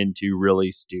Ben into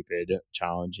really stupid,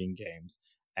 challenging games.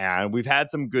 And we've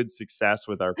had some good success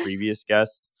with our previous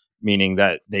guests, meaning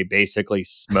that they basically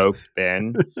smoked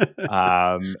Ben.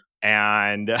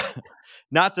 And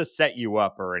not to set you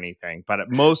up or anything,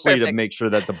 but mostly to make sure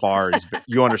that the bar is,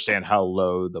 you understand how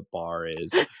low the bar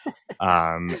is.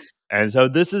 And so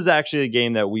this is actually a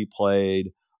game that we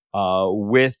played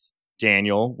with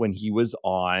Daniel when he was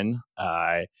on.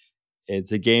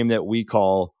 It's a game that we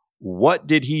call What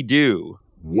Did He Do?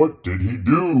 What did he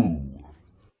do?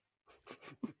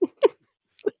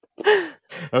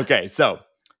 Okay, so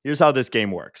here's how this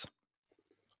game works.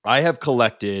 I have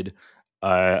collected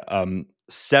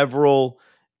several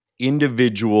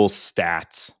individual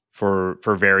stats for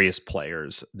various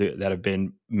players that have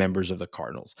been members of the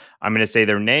Cardinals. I'm going to say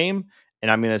their name,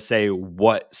 and I'm going to say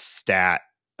what stat.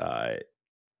 I'm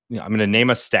going to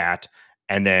name a stat,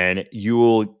 and then you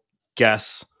will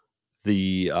guess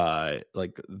the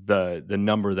the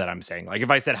number that I'm saying. Like if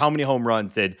I said how many home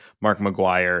runs did Mark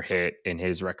McGwire hit in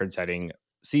his record-setting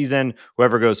season,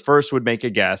 whoever goes first would make a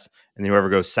guess, and then whoever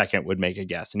goes second would make a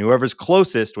guess, and whoever's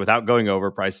closest without going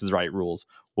over Price is Right rules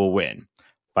will win.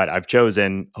 But I've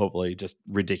chosen hopefully just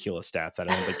ridiculous stats that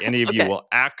I don't think any of you will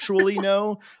actually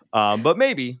know, but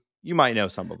maybe you might know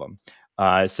some of them.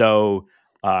 So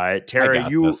Tara,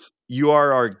 you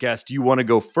are our guest. Do you want to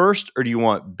go first, or do you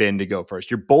want Ben to go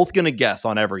first? You're both going to guess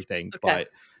on everything, but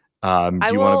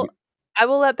I will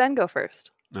let Ben go first.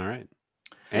 All right.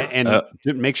 And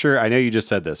make sure, I know you just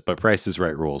said this, but Price is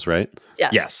Right rules, right?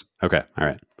 Yes. Okay.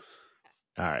 All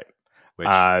right. Which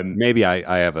maybe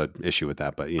I have an issue with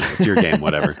that, but it's your game,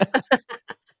 whatever.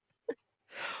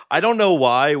 I don't know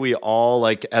why we all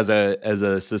as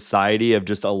a society have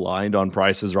just aligned on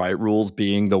Price is Right rules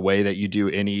being the way that you do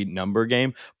any number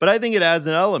game, but I think it adds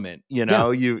an element.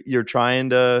 You're trying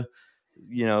to,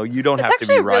 you don't have to be right. It's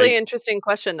actually a really interesting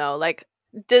question, though. Like,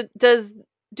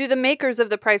 do the makers of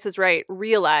the Price is Right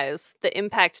realize the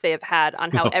impact they have had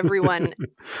on how everyone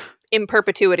in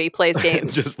perpetuity plays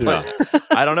games?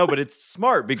 I don't know, but it's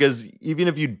smart because even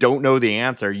if you don't know the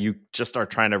answer, you just are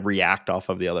trying to react off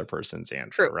of the other person's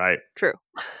answer, right? True.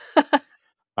 All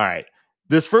right.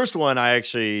 This first one I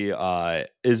actually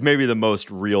is maybe the most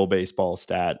real baseball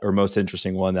stat or most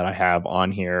interesting one that I have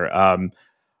on here.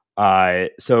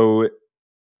 So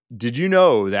did you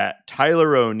know that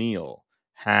Tyler O'Neill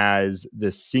has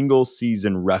the single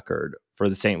season record for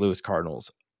the St. Louis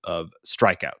Cardinals of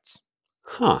strikeouts?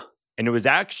 Huh. And it was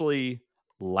actually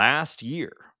last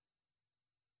year.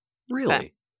 Really?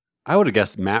 Okay. I would have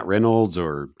guessed Matt Reynolds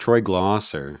or Troy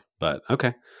Gloss but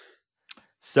okay.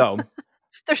 So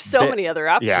there's so many other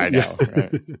options. Yeah, I know.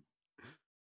 Right?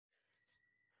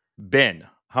 Ben,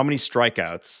 how many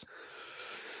strikeouts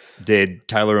did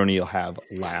Tyler O'Neill have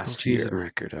last year? Season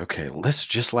record. Okay,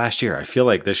 just last year. I feel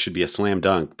like this should be a slam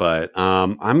dunk, but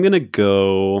I'm gonna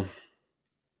go.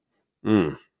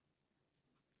 I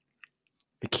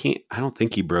don't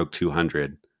think he broke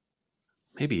 200.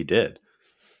 Maybe he did.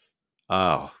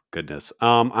 Oh goodness.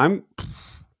 I'm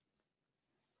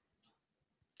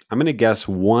I'm going to guess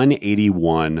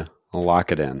 181. I'll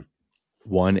lock it in.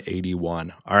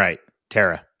 181. All right,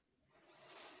 Tara.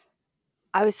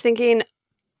 I was thinking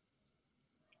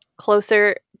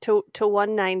closer to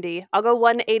 190. I'll go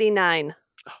 189.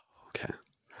 Okay.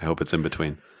 I hope it's in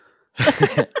between.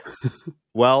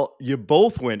 Well, you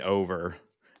both went over.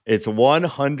 It's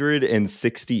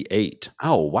 168.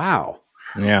 Oh, wow.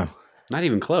 Yeah. Not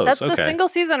even close. That's okay. the single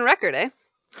season record, eh?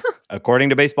 According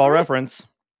to Baseball Reference.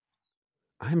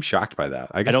 I'm shocked by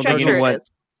that. I don't think Sure anyone, it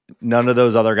is. none of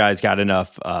those other guys got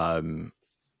enough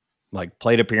like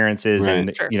plate appearances, Right.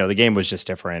 and Sure. the game was just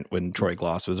different when Troy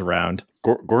Gloss was around.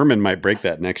 Gorman might break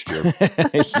that next year.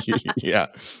 Yeah.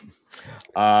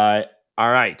 All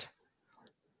right.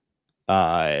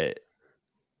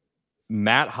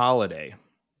 Matt Holliday,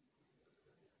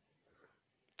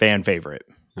 fan favorite.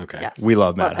 Okay. Yes. We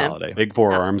love Matt him. Holliday. Big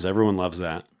forearms. Everyone loves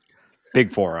that.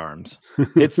 Big forearms.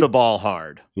 Hits the ball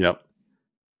hard. Yep.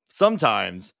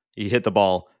 Sometimes he hit the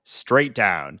ball straight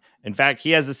down. In fact,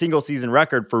 he has the single season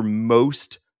record for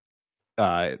most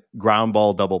ground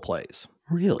ball double plays.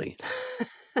 Really?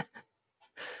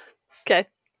 Okay.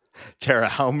 Tara,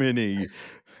 how many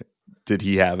did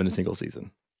he have in a single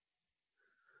season?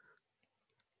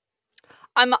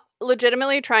 I'm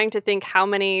legitimately trying to think how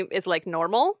many is like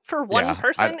normal for one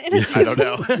person in a season. I don't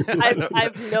know. I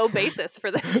have no basis for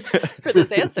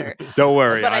this answer. Don't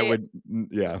worry. But I would.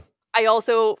 Yeah. I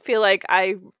also feel like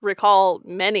I recall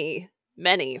many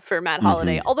for Matt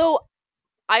Holliday. Although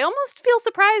I almost feel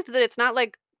surprised that it's not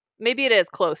like, maybe it is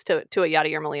close to a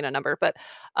Yadier Molina number, but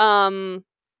Matt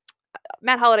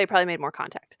Holliday probably made more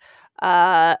contact.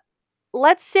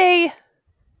 Let's say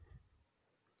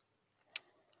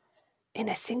in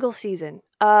a single season,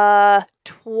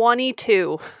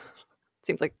 22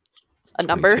 seems like a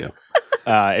number. 22.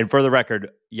 And for the record,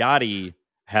 Yadi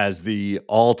has the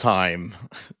all-time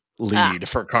lead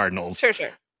for Cardinals. Sure.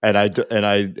 And I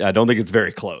don't think it's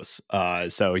very close.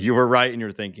 So you were right in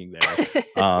your thinking there.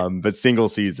 But single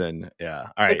season, yeah.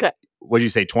 All right. Okay. What did you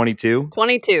say? 22?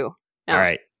 22. Yeah. All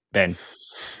right, Ben.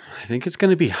 I think it's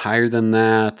going to be higher than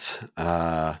that.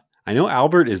 I know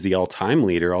Albert is the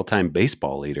all-time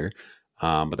baseball leader,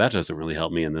 but that doesn't really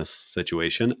help me in this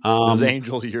situation. Those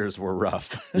Angel years were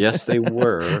rough. Yes, they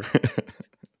were.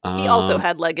 He also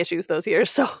had leg issues those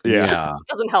years, so Yeah. it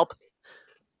doesn't help.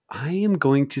 I am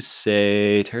going to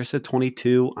say, Tara said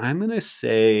 22. I'm going to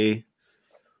say,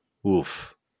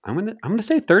 I'm going to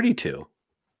say 32.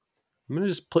 I'm going to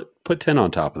just put 10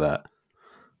 on top of that.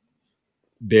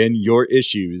 Ben, your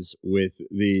issues with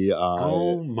the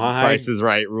Price is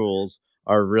Right rules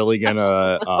are really going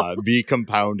to be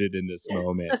compounded in this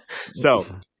moment. So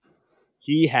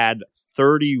he had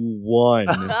 31.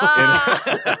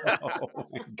 Oh,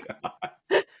 my God.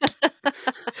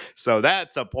 So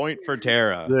that's a point for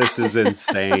Tara. This is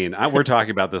insane. We're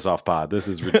talking about this off pod. This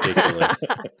is ridiculous.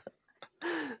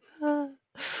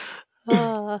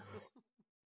 All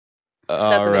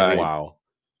right. Wow.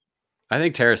 I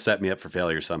think Tara set me up for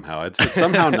failure somehow. It's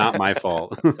somehow not my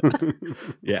fault.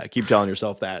 Yeah, keep telling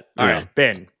yourself that. All right,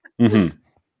 Ben. Mm-hmm.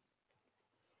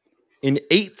 In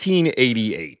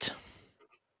 1888,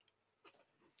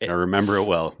 I remember it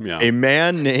well. Yeah. a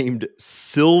man named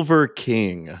Silver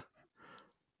King,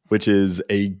 which is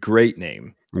a great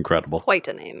name, Incredible. Quite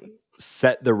a name.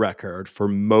 set the record for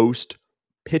most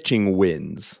pitching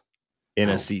wins in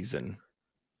a season.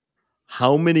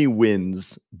 How many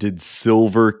wins did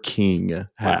Silver King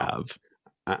have?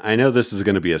 Wow. I know this is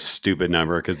going to be a stupid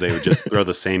number because they would just throw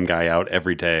the same guy out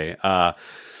every day. I'm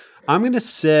going to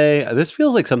say this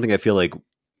feels like something I feel like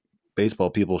baseball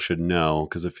people should know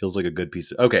because it feels like a good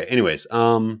piece. Okay. Anyways,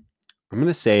 I'm going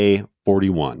to say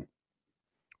 41.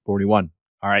 41.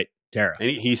 All right, Tara. And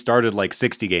he started like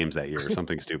 60 games that year or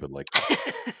something stupid like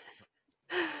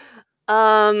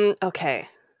that. Okay.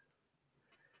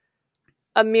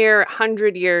 A mere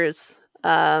 100 years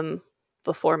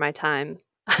before my time.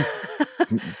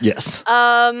 Yes.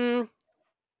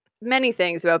 Many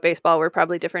things about baseball were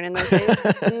probably different in those days.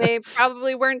 And they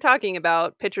probably weren't talking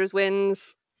about pitchers'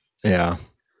 wins Yeah.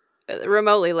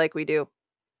 remotely like we do.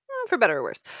 For better or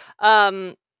worse.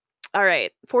 All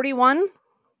right. 41?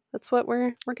 That's what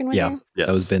we're working with here? Yes.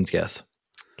 That was Ben's guess.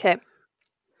 Okay.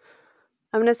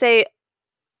 I'm gonna say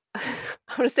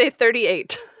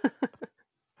 38.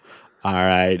 All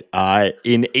right.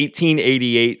 In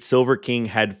 1888, Silver King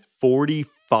had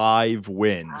 45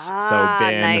 wins. So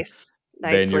Ben, Nice.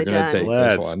 Ben, Nicely you're going to done. take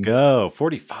Let's this one. go.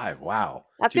 45. Wow.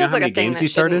 That Do you know feels how like many a thing games that he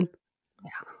started?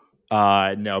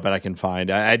 No, but I can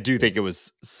find. I do think it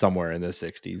was somewhere in the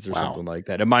 60s or Wow. something like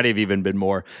that. It might have even been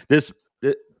more. This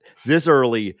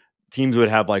early, teams would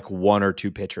have like one or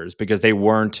two pitchers because they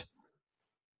weren't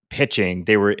pitching,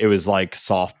 it was like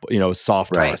soft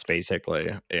Right. toss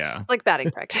basically. Yeah. It's like batting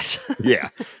practice. Yeah.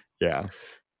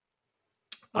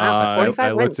 Wow, 45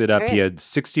 I wins. looked it up. All He right. had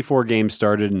 64 games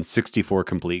started and 64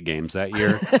 complete games that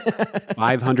year.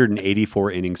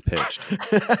 584 innings pitched.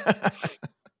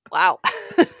 Wow.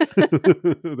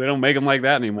 They don't make them like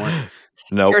that anymore.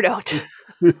 Nope. Sure don't.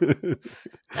 That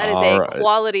is All a right.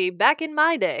 quality back in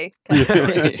my day.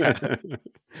 Yeah.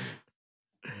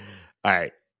 All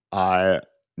right.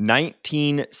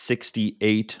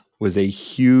 1968 was a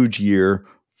huge year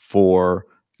for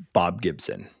Bob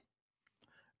Gibson.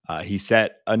 He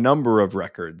set a number of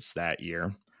records that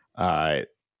year. For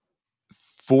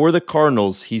the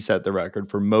Cardinals, he set the record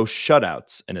for most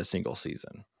shutouts in a single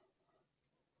season.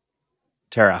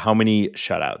 Tara, how many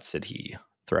shutouts did he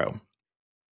throw?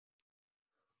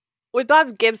 With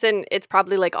Bob Gibson, it's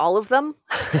probably like all of them.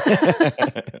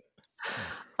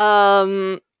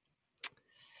 How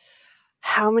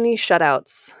many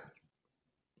shutouts?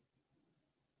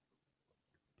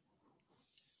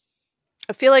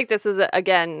 I feel like this is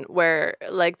again where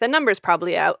like the number's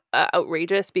probably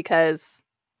outrageous because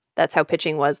that's how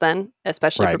pitching was then,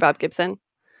 especially for Right. Bob Gibson.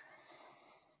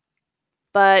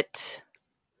 But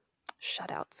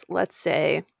shutouts, let's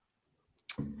say,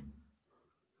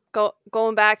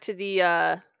 going back to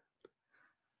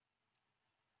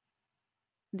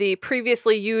the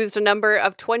previously used number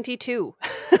of 22.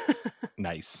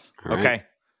 Nice. All right. Okay.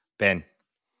 Ben.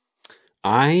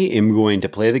 I am going to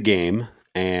play the game,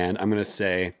 and I'm going to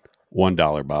say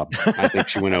 $1, Bob. I think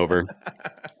she went over.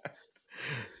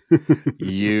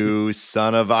 You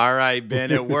son of all right,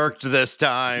 Ben. It worked this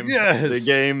time. Yes.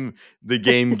 The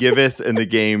game giveth and the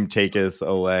game taketh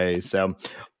away. So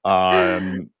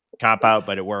cop out,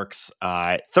 but it works.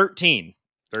 13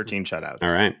 shutouts.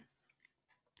 All right.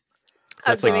 I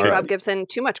was That's like giving Bob Gibson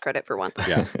too much credit for once.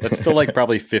 Yeah, that's still like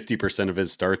probably 50% of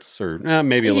his starts, or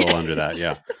maybe a little under that.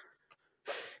 Yeah.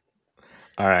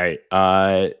 All right.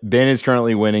 Ben is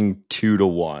currently winning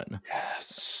 2-1.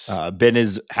 Yes. Ben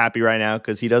is happy right now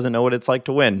because he doesn't know what it's like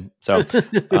to win. So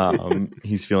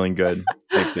he's feeling good.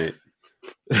 Thanks, Nate.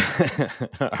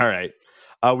 All right.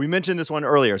 We mentioned this one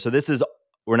earlier. So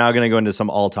we're now going to go into some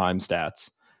all-time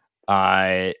stats.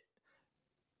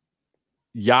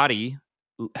 Yachty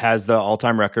has the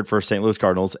all-time record for St. Louis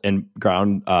Cardinals in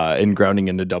grounding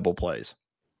into double plays.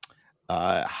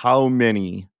 How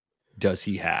many does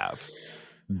he have?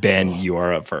 Ben, you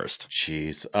are up first.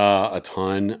 Jeez, a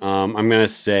ton. I'm gonna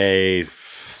say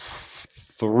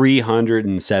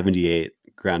 378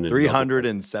 grounded.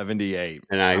 378,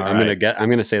 and I'm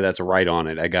gonna say that's right on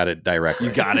it. I got it directly.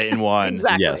 You got it in one.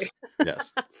 Exactly.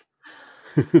 Yes.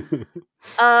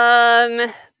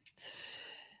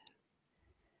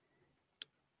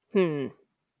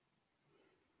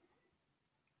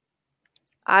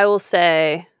 I will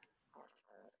say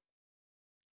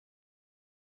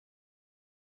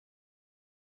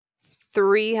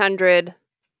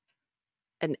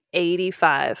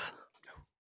 385.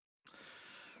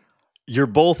 You're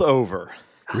both over.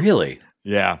 Really?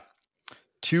 Yeah.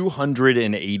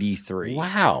 283.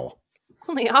 Wow.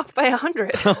 Only off by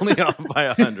 100. Only off by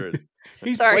 100.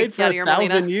 He's Sorry, played for Yachty or 1,000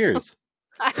 Molina. years.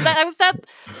 That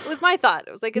was my thought.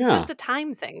 It was like, it's Yeah. just a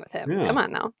time thing with him. Yeah. Come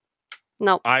on now.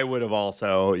 No. I would have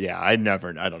also, I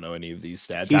don't know any of these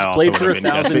stats. He's I played also for would have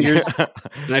been 1,000 years. guessing.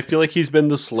 And I feel like he's been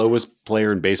the slowest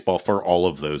player in baseball for all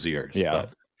of those years. Yeah. But,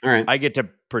 all right. I get to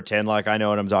pretend like I know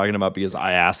what I'm talking about because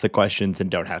I ask the questions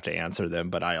and don't have to answer them,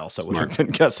 but I also would have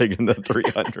been guessing in the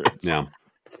 300s. Yeah.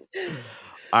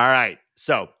 All right.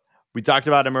 So we talked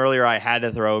about him earlier. I had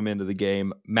to throw him into the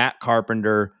game. Matt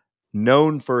Carpenter,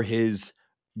 known for his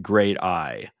great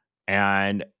eye.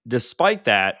 And despite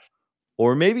that,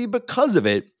 or maybe because of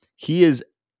it, he is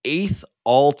 8th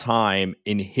all time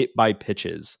in hit by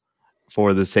pitches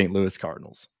for the St. Louis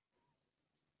Cardinals.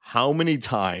 How many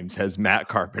times has Matt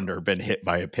Carpenter been hit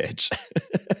by a pitch?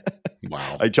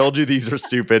 Wow. I told you these are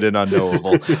stupid and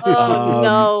unknowable. Oh,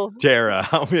 no. Tara,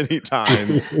 how many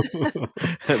times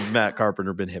has Matt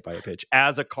Carpenter been hit by a pitch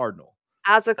as a Cardinal?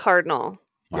 As a Cardinal.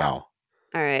 Wow.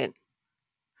 All right.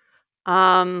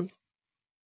 I'm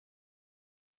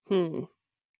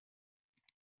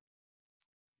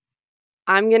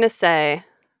going to say,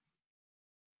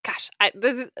 gosh,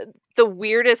 this is the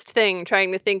weirdest thing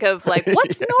trying to think of, like,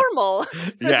 what's normal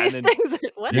for these things?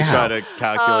 What? You try to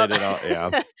calculate it out.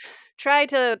 Yeah. Try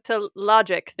to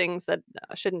logic things that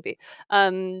shouldn't be.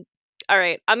 All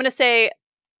right. I'm going to say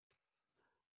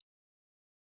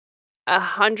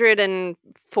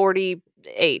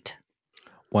 148.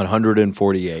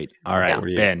 148. All right,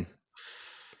 Yeah. Ben.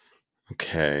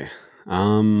 Okay.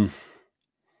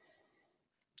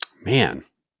 Man.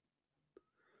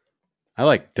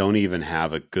 I don't even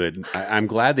have a good. I'm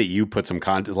glad that you put some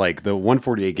content. Like the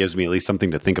 148 gives me at least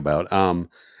something to think about. Oh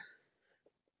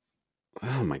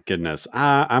my goodness.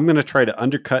 I'm gonna try to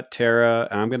undercut Tara,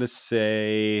 and I'm gonna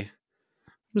say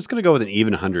I'm just gonna go with an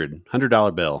even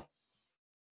 $100 bill.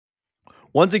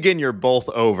 Once again, you're both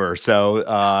over.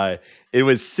 So it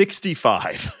was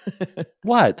 65.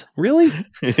 What? Really?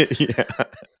 Yeah.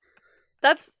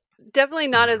 That's definitely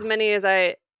not as many as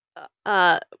I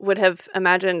would have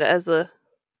imagined as a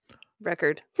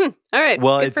record. All right.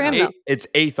 Well, good for him, though. it's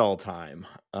eighth all time.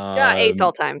 Yeah, eighth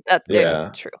all time. That's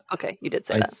yeah. true. Okay, you did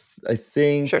say that. I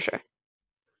think Sure.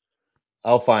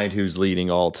 I'll find who's leading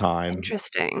all time.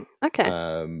 Interesting.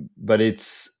 Okay. But it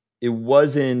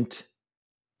wasn't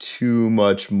too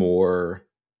much more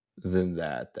than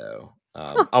that, though.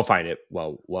 I'll find it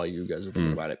while you guys are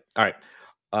thinking about it. All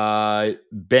right.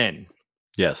 Ben.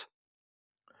 Yes.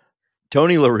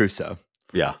 Tony La Russa.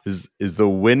 Yeah. Is the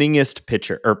winningest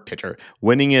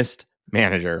winningest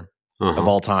manager of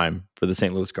all time for the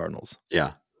St. Louis Cardinals.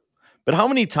 Yeah. But how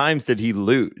many times did he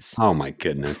lose? Oh my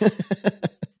goodness.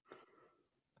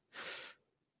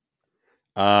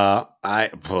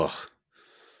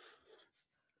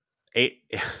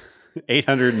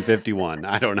 851.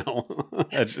 I don't know.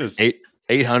 That's just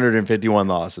 851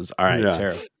 losses. All right,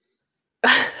 yeah.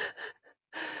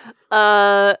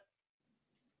 Tara.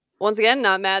 Once again,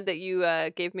 not mad that you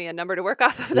gave me a number to work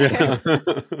off of there.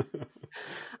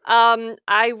 Yeah.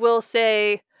 I will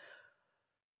say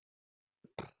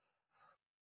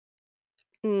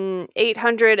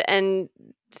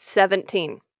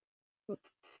 817.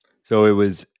 So it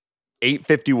was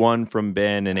 851 from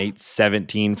Ben and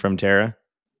 817 from Tara.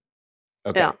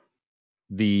 Okay. Yeah.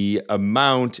 The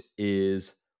amount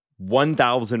is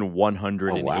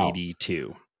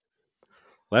 1,182.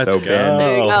 Let's go. Ben,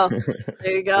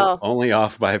 there you go. Only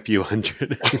off by a few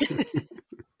hundred.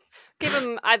 Give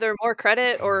him either more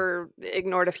credit or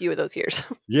ignored a few of those years.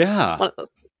 Yeah. One of those.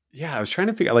 Yeah, I was trying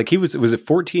to figure out, was it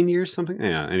 14 years something?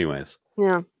 Yeah, anyways.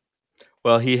 Yeah.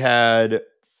 Well, he had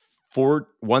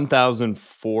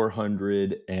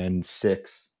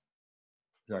 1,406.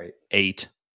 Sorry, 8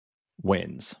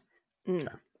 wins. Mm. Okay.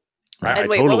 And I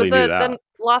wait, totally what was knew the that.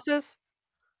 losses?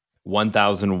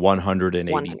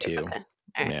 1,182. Okay.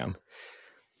 All right. Yeah.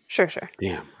 Sure.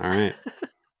 Damn. All right.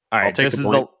 All right. I'll take the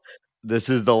point. This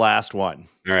is the last one.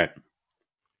 All right.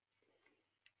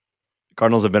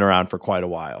 Cardinals have been around for quite a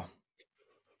while.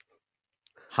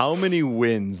 How many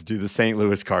wins do the St.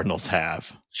 Louis Cardinals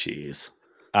have? Jeez.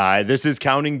 This is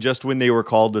counting just when they were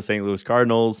called the St. Louis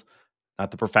Cardinals,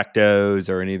 not the Perfectos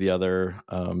or any of the other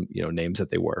names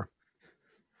that they were.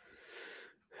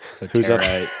 So who's up?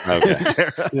 Okay.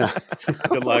 Yeah.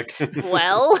 Good luck.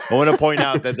 Well, I want to point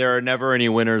out that there are never any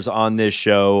winners on this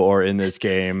show or in this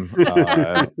game.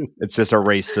 It's just a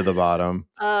race to the bottom.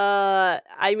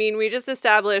 I mean, we just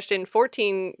established in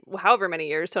 14, however many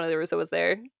years Tony La Russa was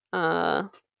there,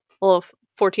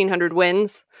 1,400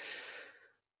 wins.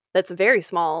 That's a very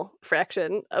small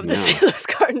fraction of the St. Louis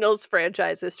Cardinals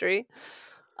franchise history.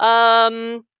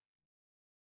 I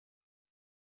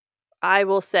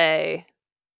will say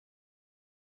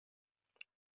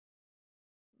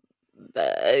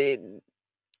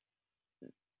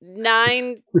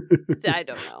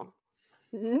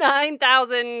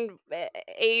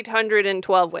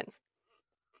 9,812 wins.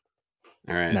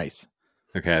 All right. Nice.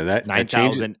 Okay, that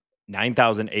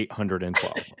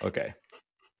 9,812. Okay.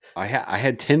 I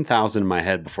had 10,000 in my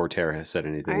head before Tara has said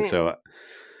anything, Right. so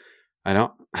I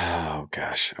don't. Oh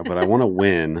gosh, but I want to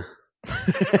win.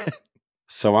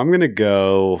 So I'm gonna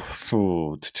go.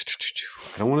 I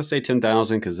don't want to say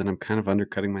 10,000 because then I'm kind of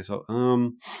undercutting myself.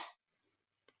 I'm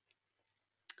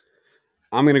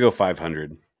gonna go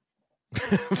 500.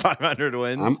 500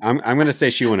 wins. I'm gonna say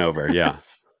she went over. Yeah.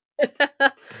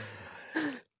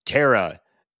 Tara,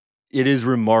 it is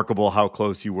remarkable how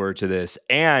close you were to this,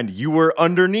 and you were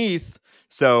underneath.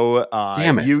 So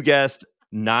Damn it. You guessed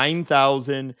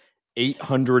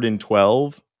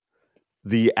 9,812.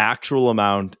 The actual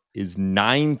amount is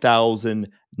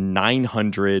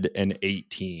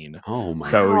 9,918. Oh my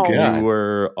So God. you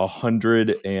were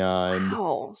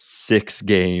 106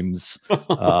 games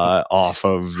off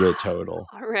of the total.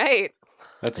 All right.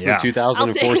 That's Yeah. the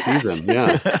 2004 season.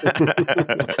 Yeah.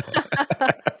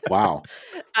 Wow.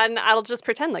 And I'll just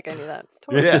pretend like I knew that.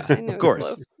 Totally. Yeah, I knew of it was course.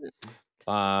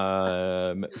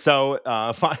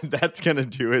 close. Fine. That's gonna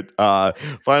do it.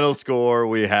 Final score: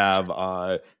 we have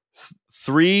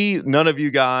 3. None of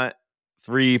you got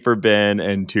 3 for Ben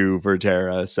and 2 for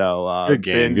Tara. So Good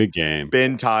game. Good game.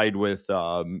 Ben tied with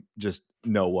just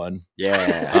no one.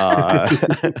 Yeah.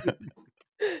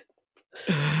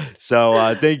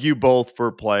 So thank you both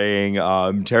for playing.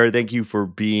 Tara, thank you for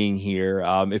being here.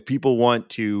 If people want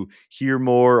to hear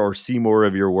more or see more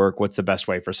of your work, what's the best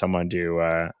way for someone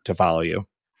to follow you?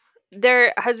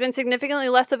 There has been significantly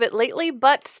less of it lately,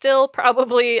 but still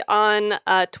probably on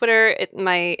Twitter.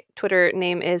 My Twitter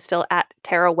name is still at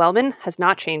Tara Wellman, has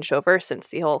not changed over since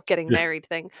the whole getting married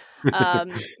thing.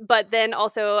 But then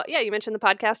also, yeah, you mentioned the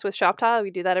podcast with Shopta.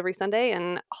 We do that every Sunday.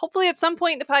 And hopefully at some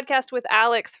point, the podcast with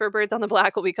Alex for Birds on the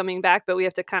Black will be coming back, but we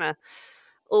have to kind of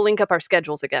link up our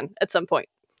schedules again at some point.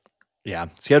 Yeah,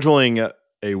 scheduling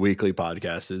a weekly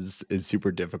podcast is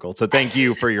super difficult. So thank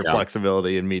you for your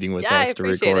flexibility in meeting with us to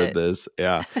record this.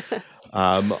 Yeah.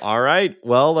 All right.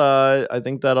 Well, I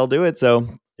think that'll do it. So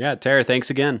yeah, Tara, thanks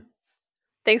again.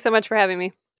 Thanks so much for having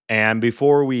me. And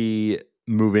before we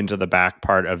move into the back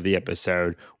part of the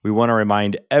episode, we want to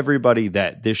remind everybody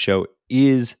that this show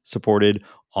is supported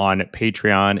on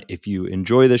Patreon. If you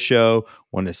enjoy the show,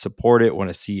 want to support it, want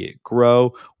to see it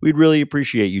grow, we'd really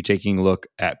appreciate you taking a look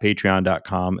at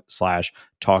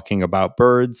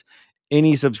patreon.com/talkingaboutbirds.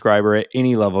 Any subscriber at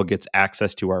any level gets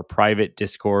access to our private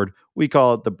Discord. We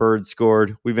call it the Bird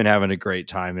Scored. We've been having a great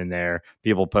time in there.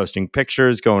 People posting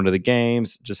pictures, going to the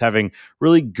games, just having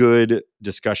really good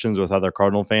discussions with other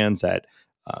Cardinal fans that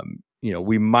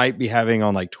we might be having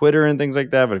on like Twitter and things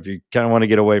like that. But if you kind of want to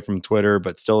get away from Twitter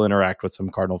but still interact with some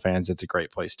Cardinal fans, it's a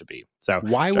great place to be. So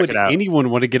why would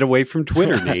anyone want to get away from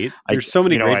Twitter, Nate? There's so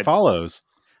many great follows.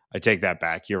 I take that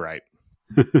back. You're right.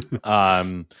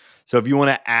 So if you want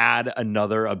to add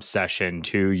another obsession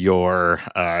to your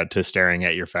to staring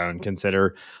at your phone,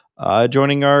 consider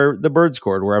joining the Bird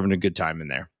Scored. We're having a good time in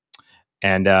there.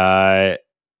 And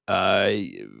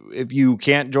if you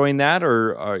can't join that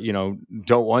or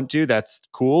don't want to, that's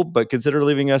cool. But consider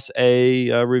leaving us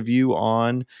a review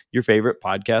on your favorite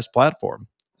podcast platform.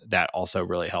 That also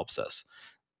really helps us.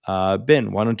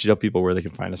 Ben, why don't you tell people where they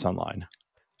can find us online?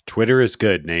 Twitter is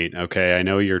good, Nate. Okay, I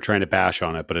know you're trying to bash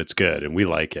on it, but it's good and we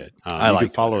like it. You can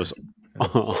follow us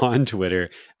on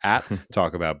Twitter at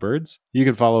Talk About Birds. You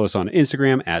can follow us on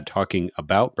Instagram at Talking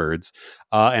About Birds.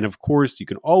 And of course, you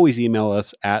can always email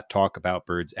us at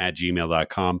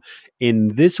talkaboutbirds@gmail.com. In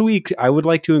this week, I would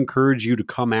like to encourage you to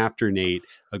come after Nate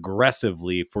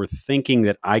aggressively for thinking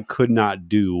that I could not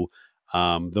do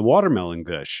the watermelon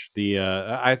gush.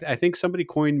 I think somebody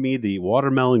coined me the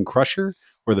watermelon crusher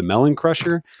or the melon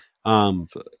crusher. So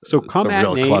come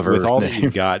at Nate with all that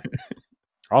you've got.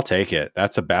 I'll take it.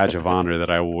 That's a badge of honor that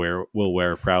I will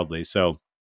wear proudly. So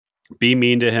be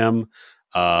mean to him.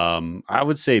 I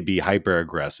would say be hyper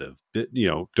aggressive.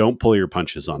 Don't pull your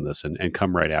punches on this and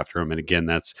come right after him. And again,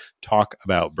 that's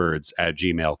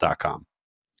talkaboutbirds@gmail.com.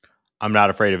 I'm not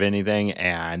afraid of anything.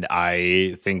 And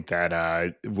I think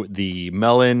that the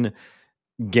melon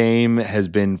game has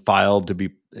been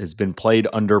played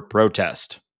under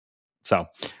protest. So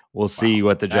we'll see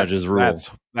what the judges rule.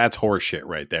 That's horse shit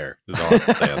right there. Is all I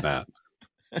can say on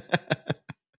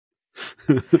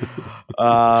that.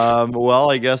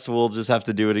 Well, I guess we'll just have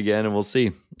to do it again and we'll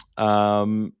see.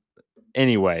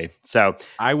 Anyway, so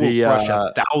I will crush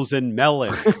 1,000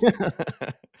 melons.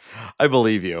 I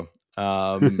believe you.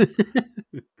 But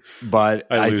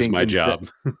I lose my job.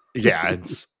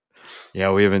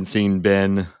 Yeah, we haven't seen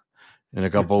Ben in a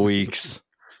couple weeks.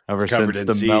 Ever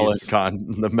since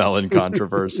the melon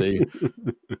controversy.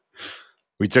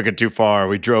 We took it too far.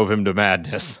 We drove him to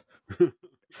madness.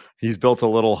 He's built a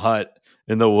little hut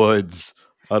in the woods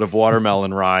out of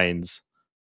watermelon rinds.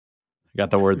 Got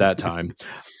the word that time.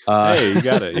 Hey, you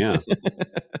got it. Yeah.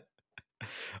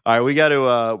 All right, we got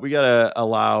to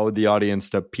allow the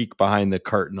audience to peek behind the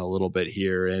curtain a little bit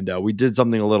here, and we did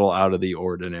something a little out of the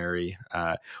ordinary.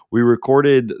 We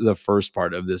recorded the first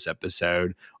part of this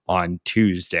episode on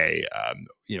Tuesday.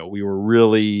 We were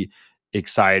really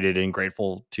excited and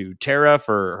grateful to Tara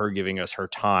for her giving us her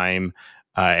time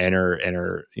and her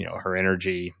her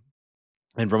energy.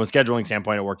 And from a scheduling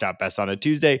standpoint, it worked out best on a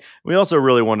Tuesday. We also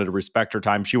really wanted to respect her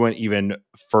time. She went even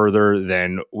further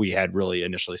than we had really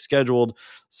initially scheduled.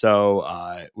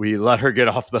 So we let her get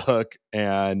off the hook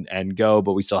and go,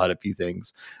 but we still had a few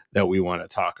things that we want to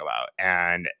talk about.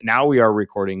 And now we are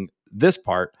recording this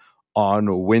part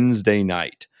on Wednesday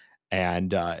night.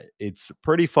 And it's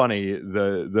pretty funny,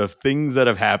 the things that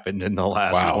have happened in the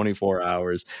last 24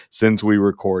 hours since we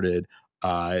recorded.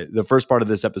 The first part of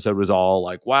this episode was all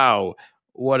like, wow,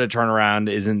 what a turnaround.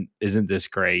 Isn't this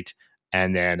great?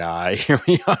 And then here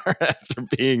we are after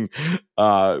being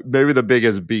maybe the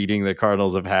biggest beating the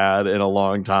Cardinals have had in a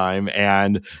long time,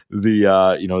 and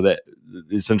the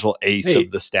essential ace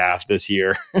of the staff this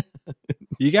year.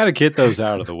 You got to get those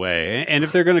out of the way. And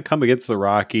if they're going to come against the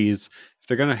Rockies, if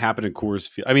they're going to happen in Coors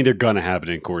Field. I mean, they're going to happen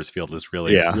in Coors Field is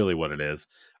really what it is.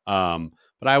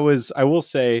 But I will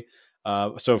say,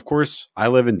 so of course I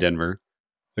live in Denver.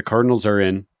 The Cardinals are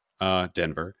in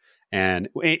Denver. And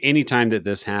anytime that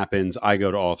this happens, I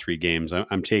go to all 3 games.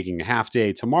 I'm taking a half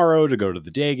day tomorrow to go to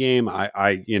the day game.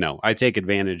 I take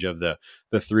advantage of the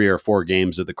 3 or 4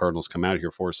 games that the Cardinals come out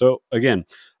here for. So again,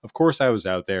 of course, I was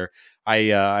out there.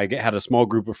 I had a small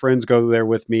group of friends go there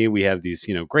with me. We have these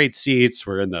great seats.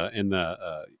 We're in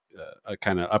the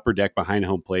kind of upper deck behind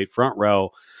home plate, front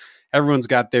row. Everyone's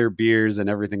got their beers and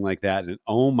everything like that. And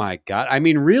oh my God, I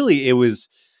mean, really, it was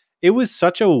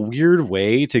such a weird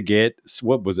way to get,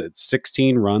 what was it,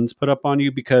 16 runs put up on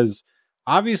you, because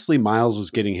obviously Miles was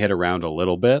getting hit around a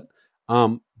little bit,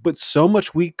 but so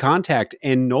much weak contact.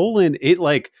 And Nolan,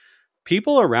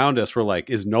 people around us were like,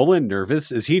 is Nolan nervous?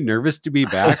 Is he nervous to be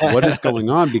back? What is going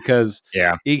on? Because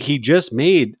he just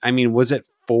made, I mean, was it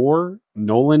 4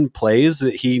 Nolan plays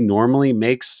that he normally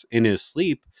makes in his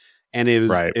sleep? And it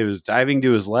was diving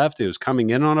to his left. It was coming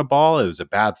in on a ball. It was a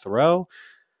bad throw.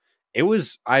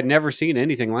 I'd never seen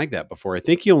anything like that before. I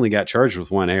think he only got charged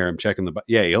with 1 error. I'm checking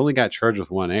he only got charged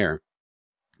with 1 error.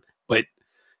 But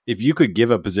if you could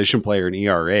give a position player an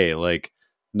ERA, like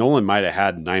Nolan might have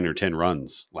had 9 or 10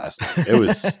 runs last night. It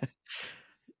was, it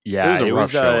was a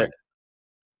rough showing.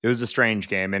 It was a strange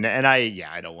game. And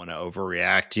I don't want to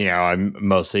overreact. I'm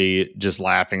mostly just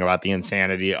laughing about the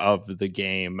insanity of the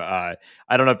game. I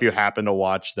don't know if you happen to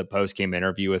watch the post-game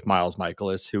interview with Miles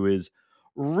Michaelis, who is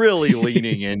really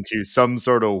leaning into some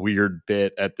sort of weird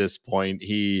bit at this point.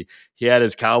 He had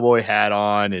his cowboy hat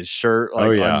on, his shirt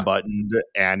unbuttoned,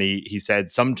 and he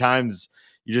said sometimes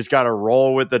you just got to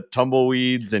roll with the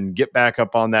tumbleweeds and get back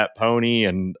up on that pony.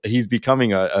 And he's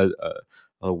becoming a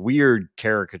weird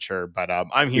caricature, but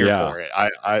I'm here for it.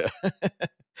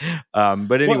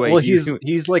 But anyway,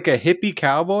 he's like a hippie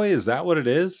cowboy. Is that what it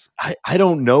is? I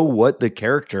don't know what the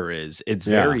character is. It's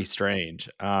very strange.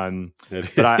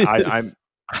 But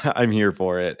I'm here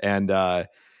for it. And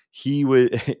he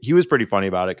was pretty funny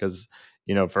about it because,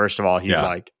 first of all, he's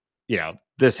like,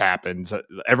 this happens.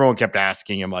 Everyone kept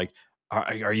asking him like,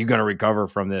 are you going to recover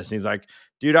from this? And he's like,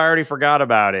 dude, I already forgot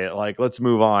about it. Like, let's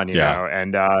move on, you know?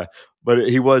 And, but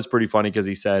he was pretty funny because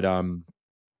he said,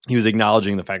 he was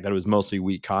acknowledging the fact that it was mostly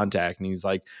weak contact. And he's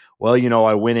like, well,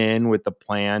 I went in with the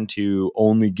plan to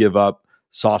only give up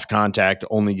soft contact,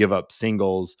 only give up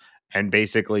singles. And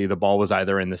basically the ball was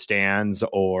either in the stands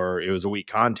or it was a weak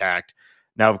contact.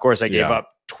 Now, of course, I gave up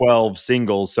 12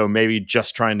 singles. So maybe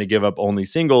just trying to give up only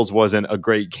singles wasn't a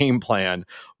great game plan.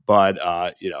 But,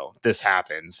 this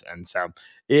happens. And so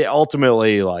it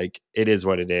ultimately, it is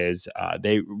what it is.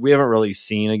 We haven't really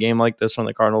seen a game like this from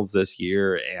the Cardinals this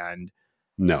year. And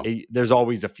there's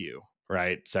always a few,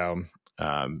 right? So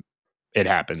it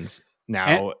happens.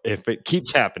 Now, if it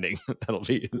keeps happening, that'll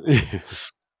be...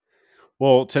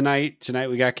 Well, tonight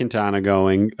we got Quintana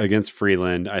going against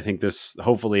Freeland. I think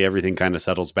hopefully everything kind of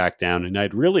settles back down. And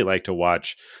I'd really like to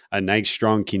watch a nice,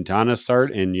 strong Quintana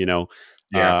start. And,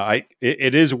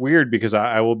 it is weird because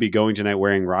I will be going tonight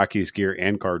wearing Rockies gear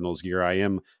and Cardinals gear. I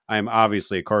am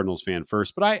obviously a Cardinals fan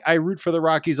first, but I root for the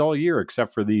Rockies all year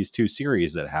except for these 2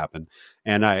 series that happen.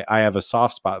 And I have a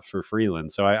soft spot for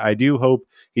Freeland. So I do hope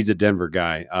he's a Denver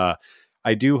guy.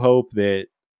 I do hope that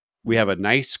we have a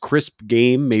nice crisp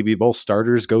game. Maybe both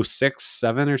starters go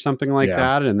 6-7 or something like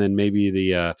that. And then maybe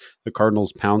the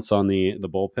Cardinals pounce on the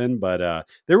bullpen. But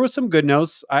there was some good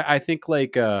notes. I think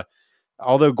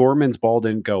although Gorman's ball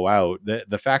didn't go out,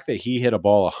 the fact that he hit a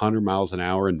ball 100 miles an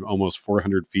hour and almost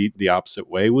 400 feet the opposite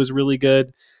way was really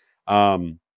good.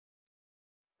 And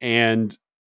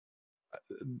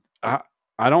I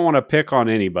don't want to pick on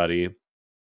anybody,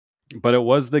 but it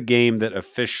was the game that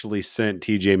officially sent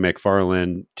TJ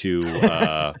McFarland to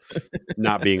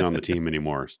not being on the team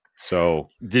anymore. So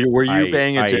were you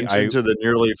paying attention to the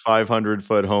nearly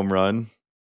 500-foot home run?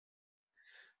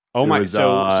 Oh my!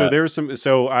 So there was some.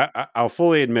 So I'll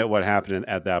fully admit what happened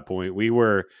at that point.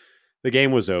 The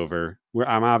game was over.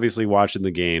 I'm obviously watching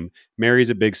the game. Mary's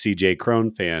a big CJ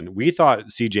Crone fan. We thought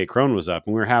CJ Crone was up,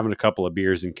 and we were having a couple of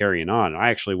beers and carrying on. I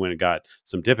actually went and got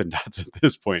some Dippin' Dots at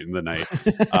this point in the night,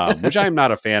 which I'm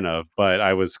not a fan of, but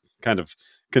I was kind of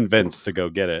convinced to go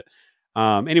get it.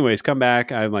 Anyways, come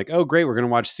back. I'm like, oh, great. We're going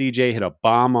to watch CJ hit a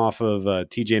bomb off of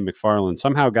TJ McFarland.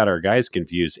 Somehow got our guys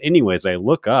confused. Anyways, I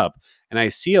look up and I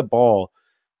see a ball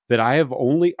that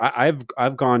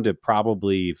I've gone to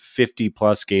probably 50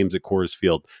 plus games at Coors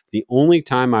Field. The only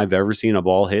time I've ever seen a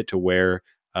ball hit to where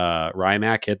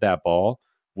Rymack hit that ball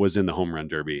was in the home run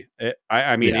derby. It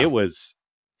was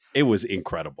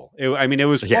incredible. It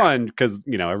was fun because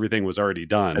everything was already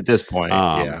done at this point.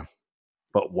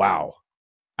 But wow,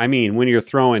 I mean, when you're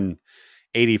throwing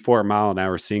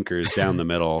 84-mile-an-hour sinkers down the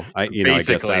middle, I guess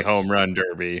Basically that's home run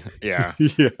derby. Yeah.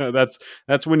 yeah,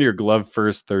 that's when your glove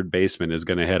first third baseman is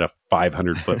going to hit a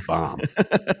 500-foot bomb.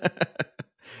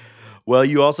 Well,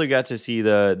 you also got to see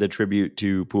the tribute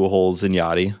to Pujols and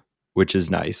Yachty, which is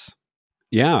nice.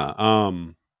 Yeah.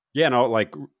 Yeah, no,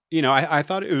 like, I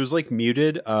thought it was like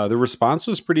muted. The response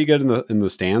was pretty good in the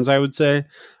stands, I would say.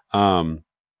 And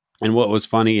what was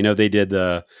funny,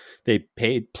 they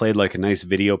played like a nice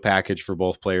video package for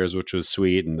both players, which was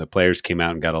sweet. And the players came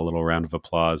out and got a little round of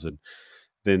applause. And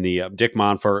then the Dick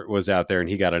Monfort was out there and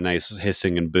he got a nice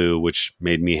hissing and boo, which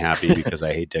made me happy because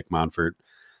I hate Dick Monfort,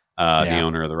 the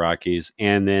owner of the Rockies.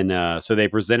 And then, so they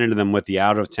presented them with the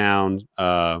out of town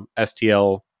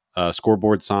STL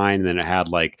scoreboard sign. And then it had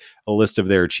like a list of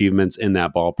their achievements in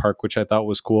that ballpark, which I thought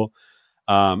was cool.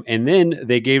 And then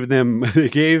they gave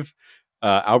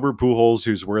Albert Pujols,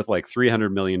 who's worth like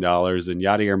 $300 million, and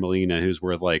Yadier Molina, who's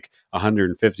worth like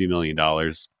 $150 million,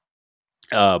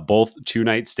 both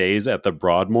 2-night stays at the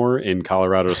Broadmoor in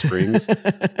Colorado Springs,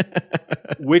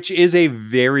 which is a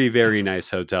very, very nice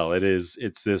hotel.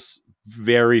 It's this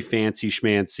very fancy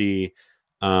schmancy,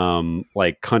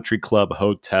 like country club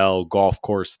hotel golf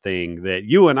course thing that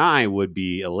you and I would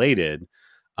be elated.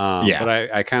 But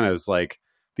I kind of was like,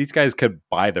 these guys could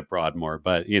buy the Broadmoor,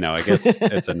 but I guess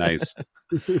it's a nice,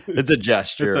 it's a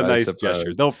gesture. It's a nice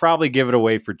gesture. They'll probably give it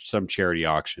away for some charity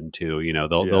auction too.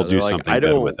 They'll do something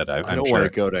good with it. I don't want to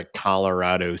go to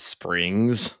Colorado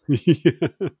Springs.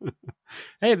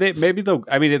 Hey, maybe they'll.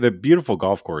 I mean, the beautiful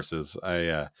golf courses.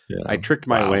 I tricked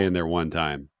my way in there one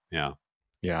time. Yeah.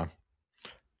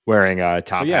 Wearing a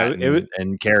top hat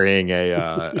and carrying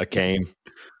a cane.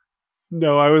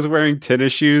 No, I was wearing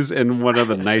tennis shoes in one of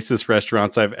the nicest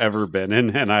restaurants I've ever been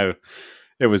in, and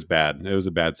it was bad. It was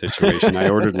a bad situation. I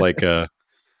ordered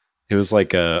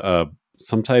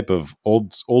some type of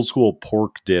old school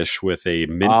pork dish with a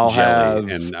mint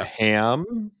jelly and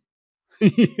ham.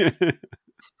 It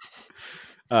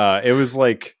was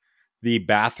like the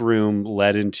bathroom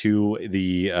led into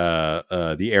the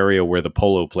area where the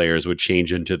polo players would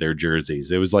change into their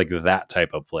jerseys. It was like that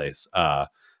type of place. I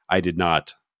did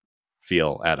not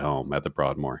feel at home at the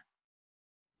Broadmoor.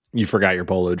 You forgot your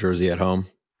polo jersey at home.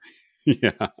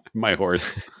 Yeah, my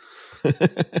horse.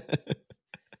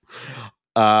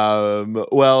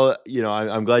 Well,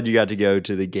 I'm glad you got to go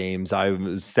to the games.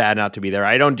 I'm sad not to be there.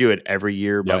 I don't do it every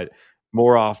year, but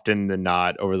more often than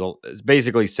not,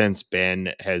 basically since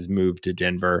Ben has moved to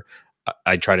Denver,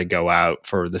 I try to go out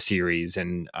for the series,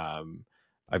 and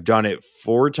I've done it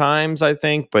 4 times, I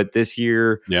think. But this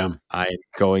year, I'm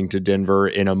going to Denver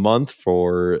in a month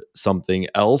for something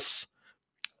else.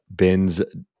 Ben's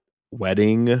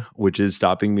wedding, which is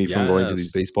stopping me from going to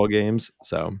these baseball games.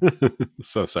 So,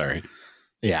 so sorry.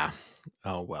 Yeah.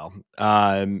 Oh, well.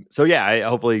 So yeah,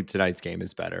 hopefully tonight's game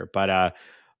is better, but,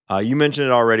 you mentioned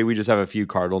it already. We just have a few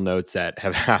Cardinal notes that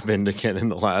have happened again in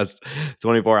the last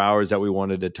 24 hours that we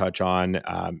wanted to touch on,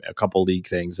 a couple league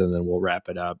things, and then we'll wrap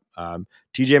it up.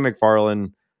 TJ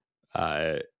McFarland,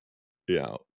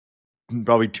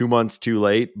 probably 2 months too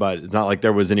late, but it's not like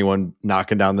there was anyone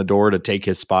knocking down the door to take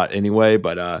his spot anyway.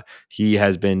 But he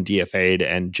has been DFA'd,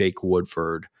 and Jake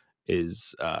Woodford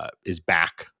is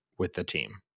back with the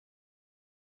team.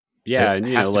 Yeah, it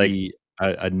has to be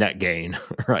a net gain,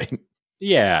 right?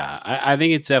 Yeah, I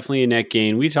think it's definitely a net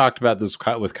gain. We talked about this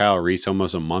with Kyle Reese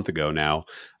almost a month ago now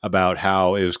about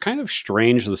how it was kind of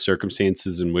strange the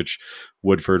circumstances in which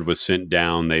Woodford was sent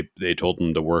down. They told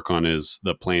him to work on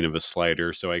the plane of his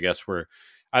slider. So I guess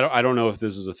I don't know if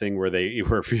this is a thing where they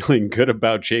were feeling good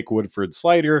about Jake Woodford's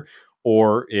slider,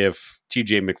 or if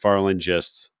TJ McFarland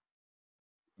just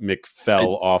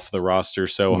fell off the roster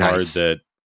so hard that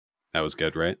was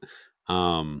good, right?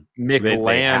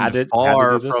 McLand had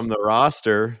far from the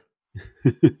roster.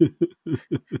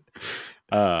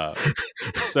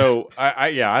 So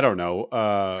I don't know.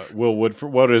 Will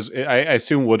Woodford? I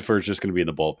assume Woodford's just going to be in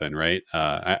the bullpen, right?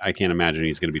 I can't imagine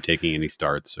he's going to be taking any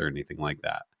starts or anything like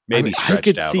that. Maybe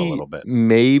stretched out a little bit.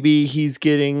 Maybe he's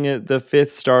getting the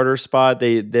 5th starter spot.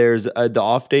 There's the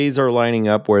off days are lining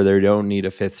up where they don't need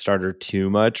a 5th starter too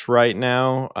much right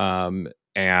now.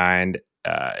 And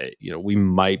we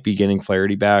might be getting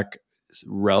Flaherty back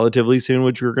relatively soon,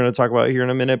 which we're going to talk about here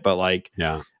in a minute. But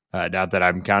not that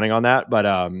I'm counting on that.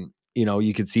 But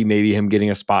you could see maybe him getting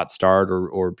a spot start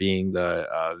or being the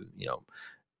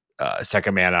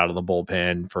second man out of the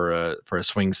bullpen for a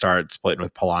swing start, splitting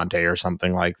with Palante or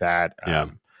something like that.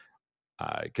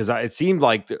 Because it seemed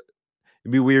like it'd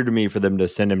be weird to me for them to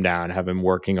send him down, have him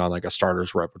working on like a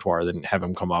starter's repertoire, then have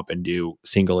him come up and do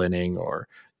single inning or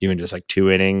even just like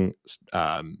 2 inning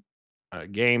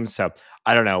games. So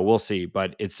I don't know. We'll see,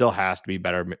 but it still has to be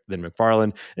better than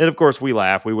McFarland. And of course, we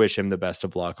laugh. We wish him the best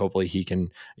of luck. Hopefully, he can,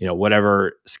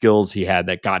 whatever skills he had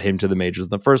that got him to the majors in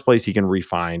the first place, he can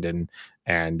refine and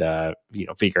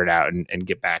figure it out and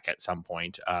get back at some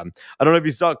point. I don't know if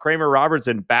you saw Kramer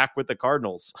Robertson back with the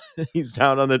Cardinals. He's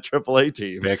down on the AAA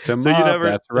team. Picked him up.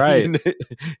 That's right.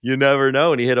 You never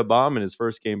know. And he hit a bomb in his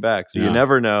first game back. So you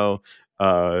never know.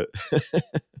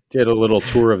 Did a little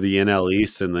tour of the NL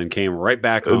East and then came right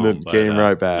back home. And then came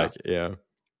right back. Yeah.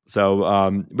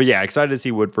 So, but yeah, excited to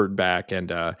see Woodford back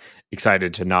and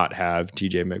excited to not have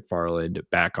TJ McFarland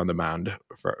back on the mound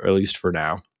at least for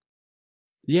now.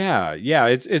 Yeah.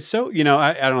 It's so,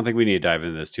 I don't think we need to dive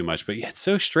into this too much, but yeah, it's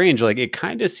so strange. Like it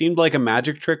kind of seemed like a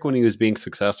magic trick when he was being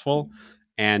successful.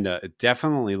 And it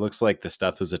definitely looks like the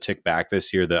stuff is a tick back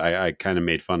this year that I kind of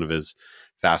made fun of his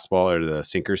fastball or the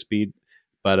sinker speed.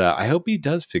 But I hope he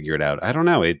does figure it out. I don't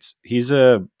know. He's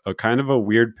a kind of a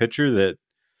weird pitcher that,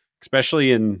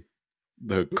 especially in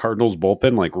the Cardinals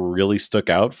bullpen, like really stuck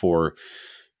out for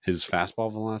his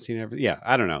fastball velocity and everything. Yeah,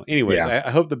 I don't know. Anyways, I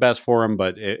hope the best for him,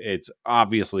 but it's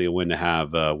obviously a win to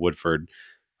have Woodford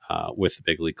with the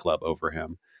big league club over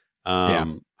him.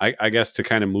 I guess to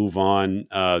kind of move on,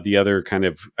 the other kind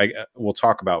of, we'll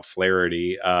talk about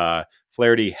Flaherty.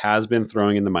 Flaherty has been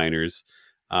throwing in the minors.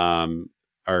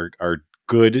 Our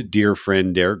good dear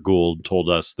friend Derek Gould told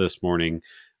us this morning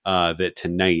that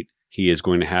tonight he is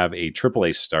going to have a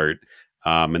AAA start,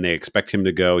 and they expect him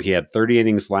to go. He had 30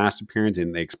 innings last appearance,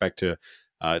 and they expect to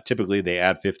typically they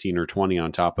add 15 or 20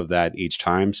 on top of that each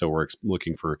time. So we're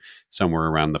looking for somewhere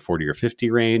around the 40 or 50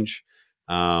 range.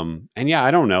 And yeah,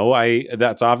 I don't know.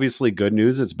 That's obviously good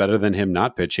news. It's better than him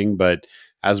not pitching, but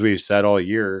as we've said all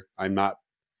year,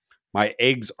 my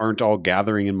eggs aren't all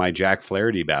gathering in my Jack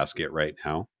Flaherty basket right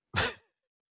now.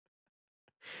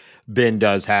 Ben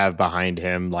does have behind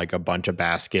him like a bunch of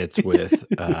baskets with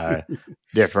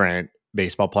different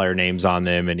baseball player names on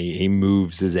them, and he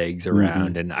moves his eggs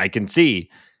around, and I can see,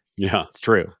 it's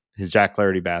true. His Jack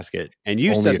Flaherty basket. And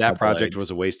you said that project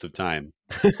was a waste of time.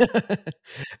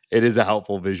 It is a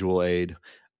helpful visual aid.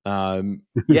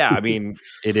 Yeah, I mean,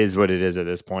 it is what it is at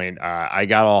this point. I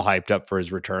got all hyped up for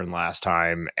his return last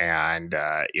time, and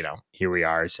here we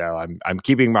are. So I'm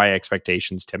keeping my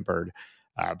expectations tempered.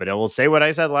 But I will say what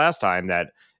I said last time, that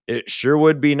it sure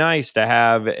would be nice to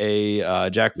have a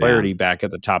Jack Flaherty back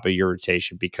at the top of your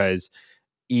rotation, because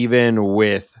even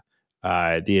with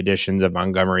the additions of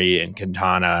Montgomery and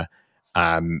Quintana,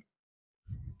 the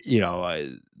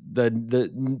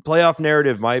playoff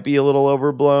narrative might be a little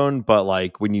overblown, but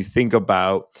like when you think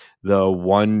about the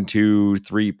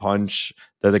 1-2-3 punch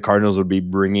that the Cardinals would be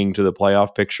bringing to the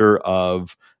playoff picture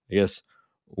of, I guess,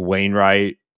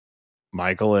 Wainwright,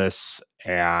 Michaelis,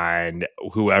 and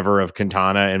whoever of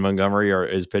Quintana and Montgomery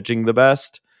is pitching the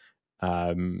best,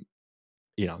 doesn't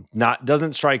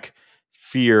strike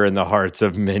fear in the hearts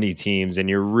of many teams, and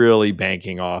you're really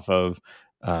banking off of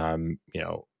an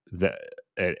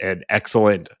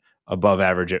excellent above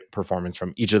average performance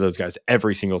from each of those guys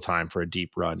every single time for a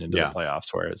deep run into the playoffs.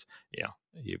 Whereas,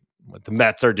 what the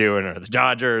Mets are doing, or the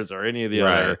Dodgers, or any of the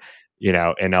other,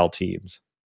 NL teams.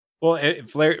 Well,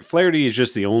 Flaherty is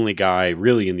just the only guy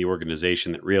really in the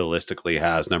organization that realistically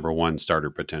has number one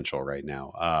starter potential right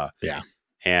now.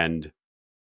 And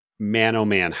man, oh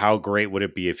man, how great would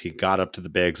it be if he got up to the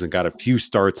bigs and got a few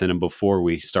starts in him before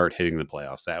we start hitting the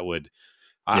playoffs? That would,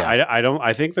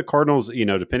 I think the Cardinals,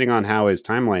 depending on how his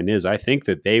timeline is, I think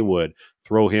that they would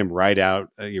throw him right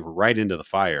into the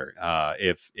fire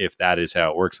if that is how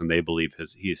it works and they believe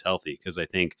he's healthy. Because I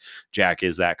think Jack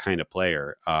is that kind of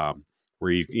player.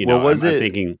 Where I'm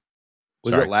thinking,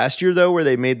 was it last year though where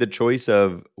they made the choice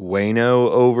of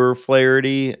Waino over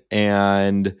Flaherty,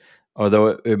 and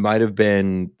although it might have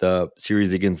been the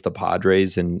series against the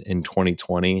Padres in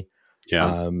 2020,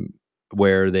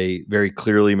 where they very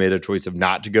clearly made a choice of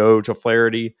not to go to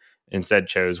Flaherty, instead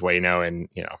chose Waino, and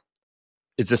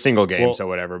it's a single game, so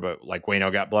whatever. But like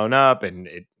Waino got blown up, and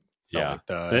it. Like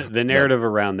the narrative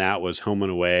around that was home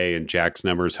and away, and Jack's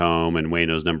numbers home and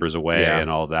Waino's numbers away, and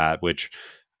all that. Which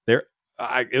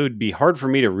it would be hard for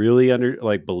me to really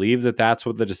believe that that's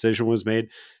what the decision was made,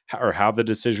 or how the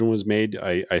decision was made.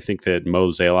 I think that Mo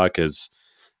Zalak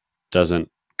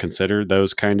doesn't consider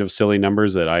those kind of silly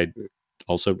numbers that I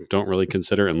also don't really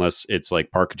consider, unless it's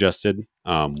like park adjusted,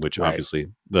 which obviously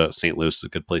the St. Louis is a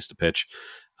good place to pitch.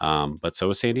 But so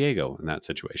is San Diego in that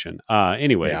situation.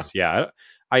 Anyways,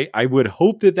 I would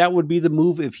hope that would be the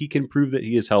move if he can prove that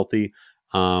he is healthy.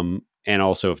 And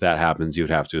also, if that happens, you'd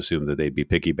have to assume that they'd be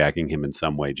piggybacking him in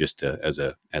some way, just as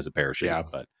a parachute.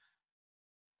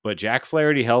 But Jack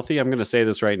Flaherty healthy, I'm going to say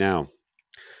this right now.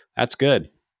 That's good.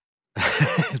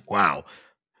 Wow.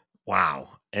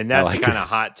 And that's like the kind of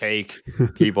hot take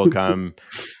people come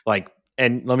like,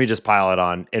 and let me just pile it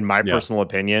on. In my personal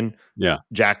opinion,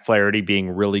 Jack Flaherty being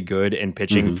really good and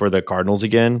pitching for the Cardinals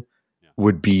again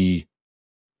would be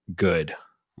good.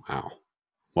 Wow.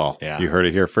 Well, you heard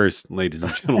it here first, ladies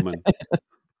and gentlemen.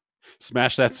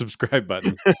 Smash that subscribe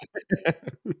button.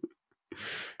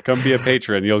 Come be a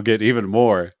patron. You'll get even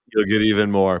more.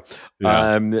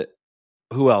 Yeah.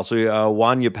 Who else?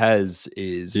 Juan Yepez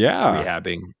is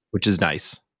rehabbing, which is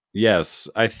nice. Yes,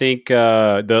 I think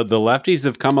the lefties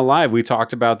have come alive. We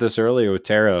talked about this earlier with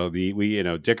Tara.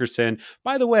 Dickerson.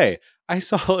 By the way, I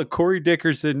saw a Corey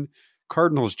Dickerson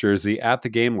Cardinals jersey at the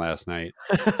game last night,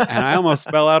 and I almost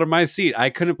fell out of my seat.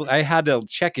 I had to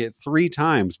check it 3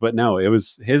 times, but no, it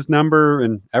was his number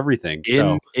and everything.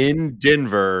 In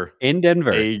Denver,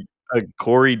 a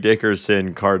Corey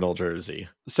Dickerson Cardinal jersey.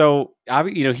 So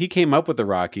he came up with the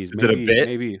Rockies. Is it a bit?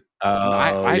 Maybe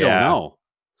I don't know.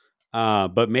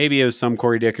 But maybe it was some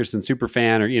Corey Dickerson super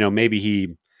fan, or maybe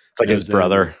it's like his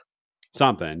brother,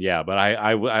 something. Yeah, but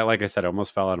I like I said, I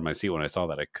almost fell out of my seat when I saw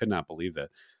that. I could not believe it.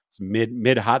 It's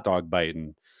mid hot dog bite,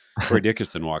 and Corey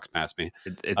Dickerson walks past me.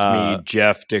 It's me,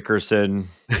 Jeff Dickerson.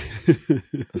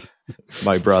 It's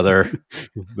my brother.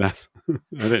 I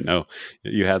didn't know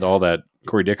you had all that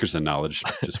Corey Dickerson knowledge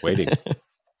just waiting.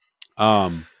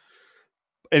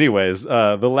 Anyways,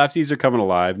 the lefties are coming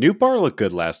alive. Nootbaar looked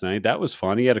good last night. That was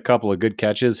fun. He had a couple of good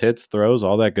catches, hits, throws,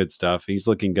 all that good stuff. He's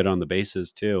looking good on the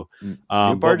bases too.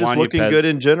 Nootbaar just looking good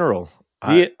in general.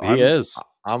 He is.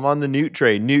 I'm on the Newt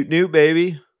train. Newt,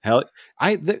 baby. Hell,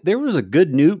 there was a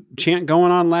good Newt chant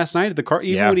going on last night at the car.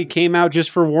 Even when he came out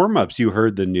just for warm-ups, you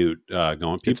heard the Newt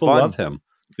going. People love him.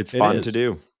 It's fun to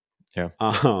do. Yeah.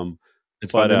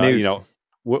 It's fun to Newt.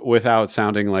 Without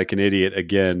sounding like an idiot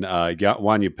again,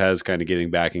 Juan Yepez kind of getting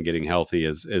back and getting healthy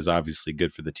is obviously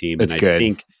good for the team. It's good. I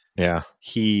think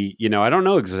he, I don't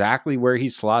know exactly where he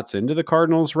slots into the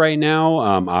Cardinals right now.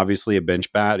 Obviously a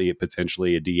bench bat,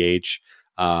 potentially a DH.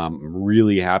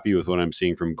 Really happy with what I'm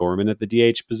seeing from Gorman at the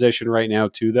DH position right now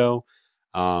too, though.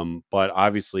 But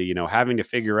obviously, having to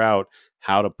figure out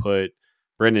how to put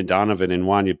Brendan Donovan and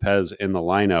Juan Yepez in the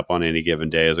lineup on any given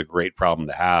day is a great problem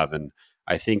to have. And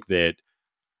I think that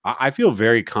I feel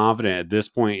very confident at this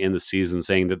point in the season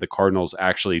saying that the Cardinals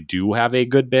actually do have a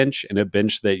good bench, and a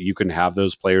bench that you can have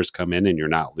those players come in and you're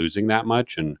not losing that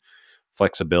much, and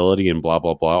flexibility and blah,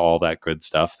 blah, blah, all that good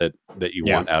stuff that you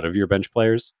want out of your bench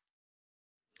players.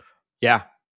 Yeah.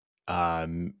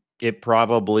 It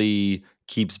probably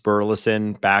keeps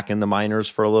Burleson back in the minors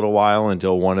for a little while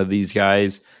until one of these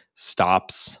guys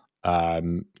stops,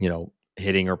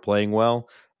 hitting or playing well,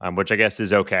 which I guess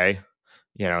is okay.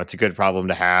 It's a good problem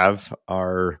to have.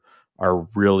 Our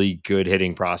really good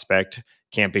hitting prospect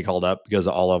can't be called up because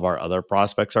all of our other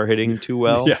prospects are hitting too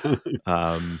well.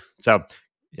 So,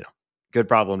 good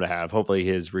problem to have. Hopefully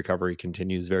his recovery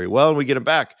continues very well and we get him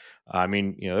back.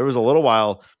 There was a little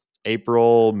while,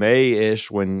 April,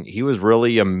 May-ish, when he was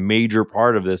really a major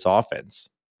part of this offense.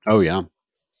 Oh, yeah.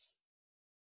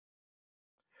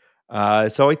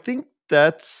 So I think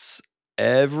that's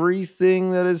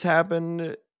everything that has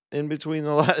happened in between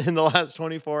in the last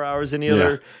 24 hours. Any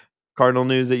other Cardinal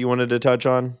news that you wanted to touch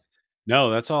on? No,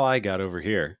 that's all I got over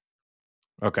here.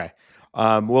 Okay.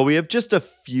 Well, we have just a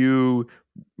few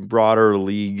broader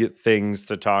league things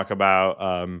to talk about.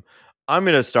 I'm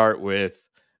going to start with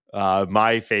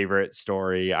my favorite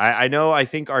story. I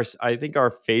think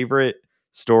our favorite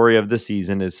story of the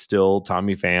season is still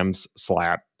Tommy Pham's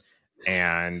slap,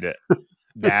 and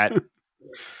that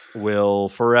will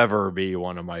forever be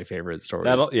one of my favorite stories.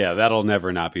 That'll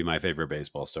never not be my favorite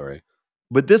baseball story.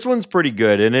 But this one's pretty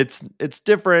good, and it's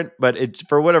different, but it's,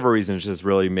 for whatever reason, it's just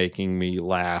really making me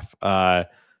laugh.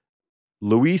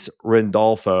 Luis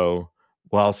Randolfo,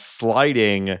 while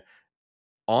sliding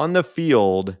on the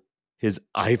field, his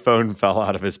iPhone fell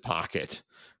out of his pocket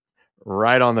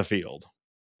right on the field.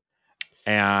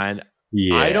 And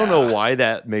I don't know why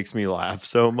that makes me laugh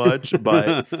so much,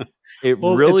 but it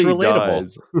really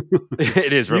does.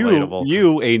 It is relatable.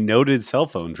 You, a noted cell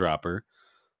phone dropper.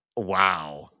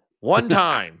 Wow. One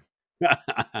time.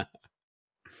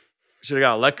 Should have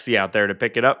got Lexi out there to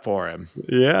pick it up for him.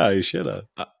 Yeah, he should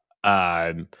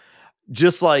have.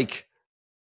 Just like,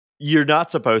 you're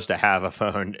not supposed to have a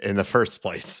phone in the first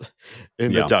place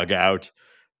in the dugout.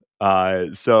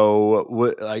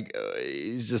 So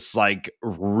he's just like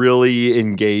really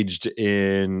engaged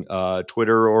in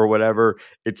Twitter or whatever.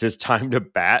 It's his time to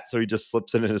bat, so he just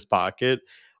slips it in his pocket.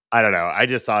 I don't know. I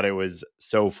just thought it was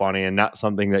so funny and not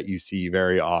something that you see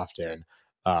very often,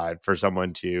 for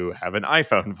someone to have an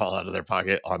iPhone fall out of their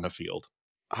pocket on the field.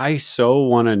 I so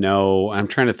want to know. I'm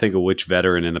trying to think of which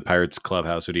veteran in the Pirates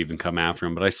clubhouse would even come after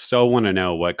him, but I so want to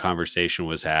know what conversation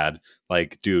was had.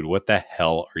 Like, dude, what the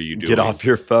hell are you doing? Get off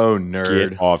your phone, nerd.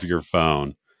 Get off your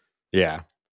phone. Yeah.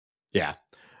 Yeah.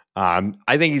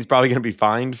 I think he's probably going to be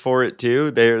fined for it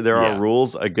too. There are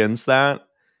rules against that.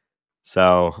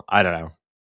 So I don't know.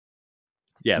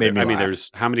 Yeah.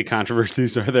 There's how many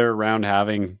controversies are there around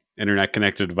having internet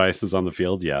connected devices on the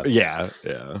field? Yeah. Yeah.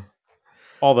 Yeah.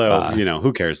 Although,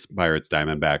 who cares? Pirates,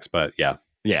 Diamondbacks, but yeah,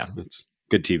 it's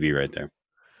good TV right there.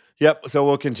 Yep. So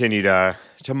we'll continue to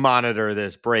monitor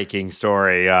this breaking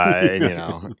story.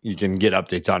 And you can get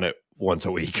updates on it once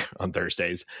a week on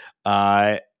Thursdays.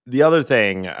 The other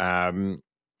thing,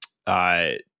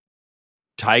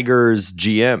 Tigers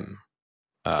GM,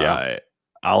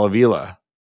 Alavila,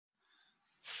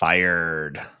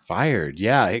 fired.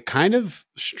 Yeah, it kind of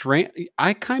strange.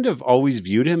 I kind of always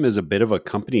viewed him as a bit of a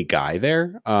company guy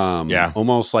there.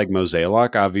 Almost like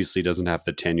Mozeliak. Obviously doesn't have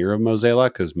the tenure of Mozeliak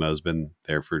because Mo's been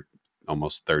there for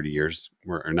almost 30 years,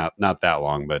 or not that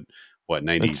long, but what,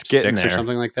 96 or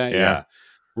something like that? Yeah.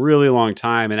 Really long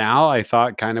time. And Al, I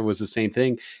thought, kind of was the same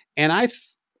thing. And I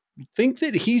think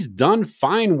that he's done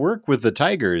fine work with the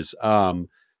Tigers.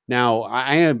 Now,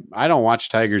 I don't watch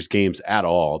Tigers games at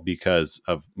all because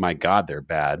of, my God, they're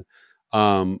bad.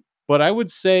 But I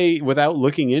would say, without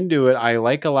looking into it, I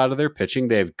like a lot of their pitching.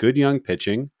 They have good young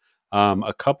pitching.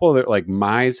 A couple of like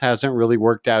Mize hasn't really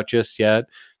worked out just yet.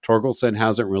 Torkelson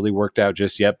hasn't really worked out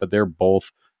just yet, but they're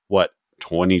both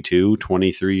 22,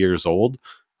 23 years old.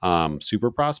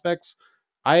 Super prospects.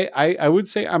 I would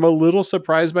say I'm a little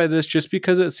surprised by this just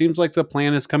because it seems like the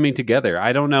plan is coming together.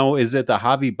 I don't know. Is it the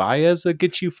Javi Baez that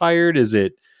gets you fired? Is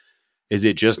it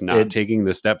just not taking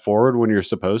the step forward when you're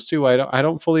supposed to? I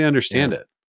don't fully understand it.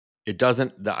 It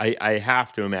doesn't. I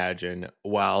have to imagine,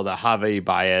 while the Javi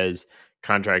Baez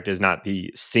contract is not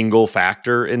the single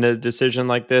factor in a decision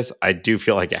like this, I do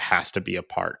feel like it has to be a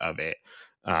part of it.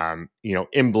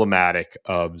 Emblematic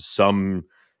of some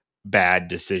bad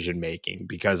decision making,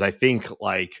 because I think,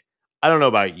 like, I don't know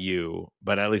about you,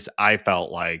 but at least I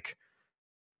felt like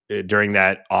during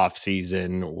that off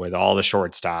season with all the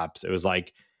shortstops, it was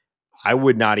like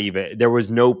there was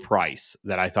no price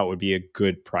that I thought would be a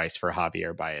good price for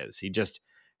Javier Baez. He just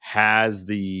has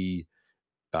the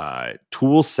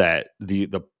tool set,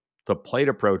 the plate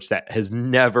approach that has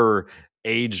never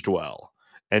aged well.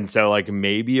 And so, like,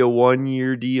 maybe a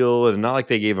 1-year deal, and not like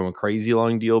they gave him a crazy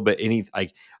long deal, but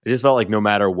I just felt like no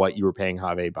matter what you were paying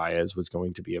Javier Baez was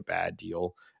going to be a bad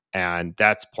deal. And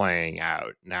that's playing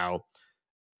out. Now,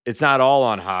 it's not all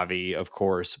on Javi, of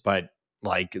course, but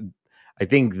like, I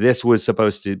think this was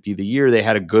supposed to be the year. They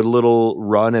had a good little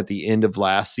run at the end of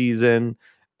last season,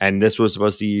 and this was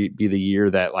supposed to be the year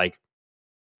that, like,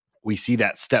 we see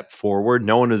that step forward.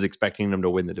 No one was expecting them to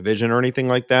win the division or anything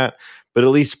like that, but at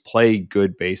least play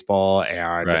good baseball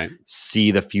and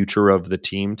see the future of the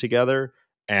team together.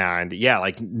 And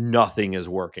like, nothing is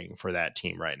working for that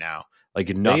team right now. Like,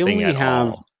 nothing at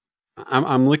all.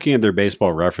 I'm looking at their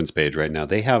baseball reference page right now.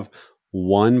 They have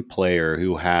one player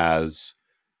who has,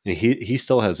 he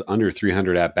still has under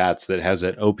 300 at bats, that has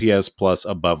an OPS plus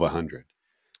above 100.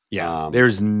 Yeah,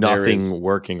 there's nothing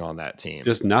working on that team.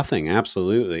 Just nothing,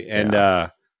 absolutely. And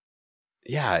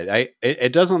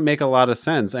it doesn't make a lot of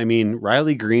sense. I mean,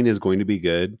 Riley Green is going to be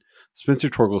good. Spencer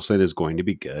Torkelson is going to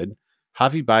be good.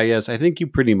 Javi Baez, I think you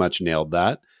pretty much nailed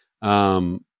that.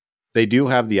 They do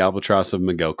have the albatross of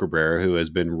Miguel Cabrera, who has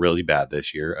been really bad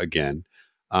this year again.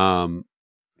 I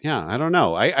don't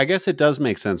know. I guess it does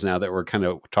make sense now that we're kind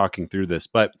of talking through this,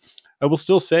 but I will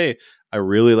still say I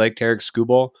really like Tarek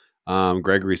Skubal.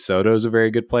 Gregory Soto is a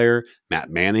very good player. Matt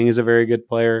Manning is a very good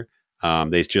player.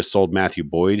 They just sold Matthew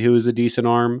Boyd, who is a decent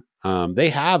arm. They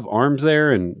have arms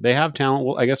there and they have talent.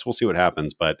 Well, I guess we'll see what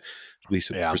happens, but at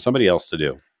least for somebody else to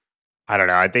do. I don't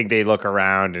know. I think they look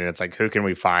around and it's like, who can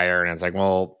we fire? And it's like,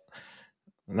 well,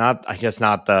 not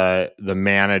the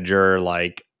manager,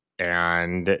 like,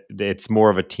 and it's more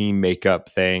of a team makeup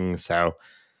thing. So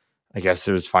I guess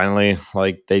it was finally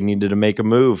like they needed to make a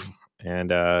move,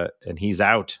 and he's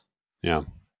out. Yeah.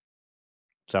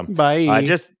 So bye. I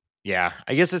guess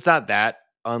it's not that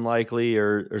unlikely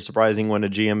or surprising when a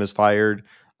GM is fired.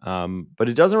 But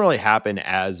it doesn't really happen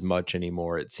as much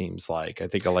anymore. It seems like, I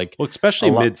think,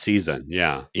 especially mid-season.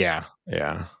 Yeah.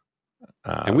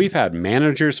 And we've had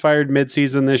managers fired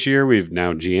mid-season this year. We've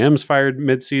now GMs fired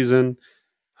mid-season.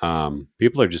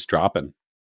 People are just dropping.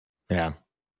 Yeah.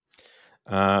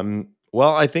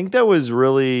 Well, I think that was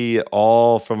really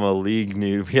all from a league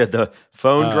news. We had the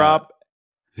phone drop.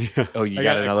 Yeah. Oh, you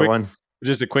got another one?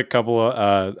 Just a quick couple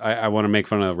of, I want to make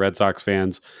fun of Red Sox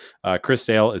fans. Chris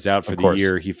Sale is out for the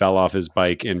year. He fell off his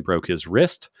bike and broke his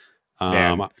wrist.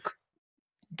 Man,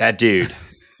 that dude.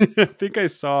 I think I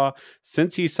saw,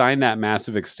 since he signed that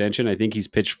massive extension, I think he's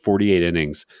pitched 48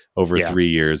 innings over 3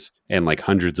 years and like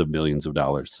hundreds of millions of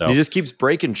dollars. So he just keeps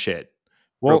breaking shit.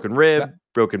 Broken rib,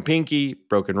 broken pinky,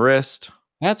 broken wrist.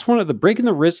 That's one of the breaking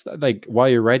the wrist, like while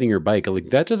you're riding your bike. Like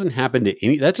that doesn't happen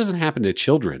to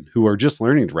children who are just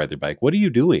learning to ride their bike. What are you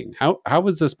doing? How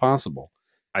is this possible?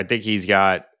 I think he's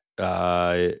got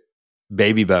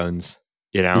baby bones.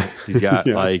 He's got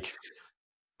like.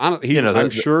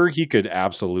 I'm sure he could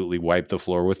absolutely wipe the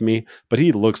floor with me, but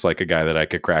he looks like a guy that I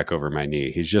could crack over my knee.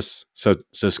 He's just so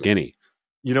skinny.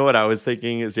 You know what I was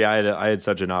thinking is, I had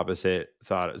such an opposite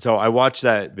thought. So I watched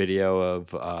that video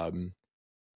of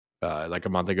like a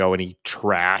month ago when he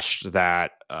trashed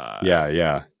that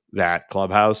that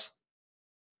clubhouse,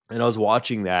 and I was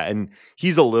watching that, and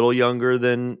he's a little younger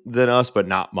than us, but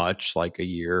not much, like a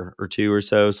year or two or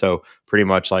so pretty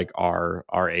much like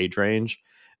our age range.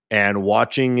 And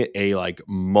watching a like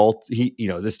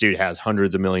this dude has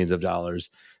hundreds of millions of dollars.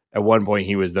 At one point,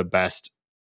 he was the best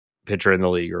pitcher in the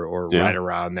league, or right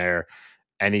around there.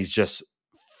 And he's just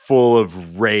full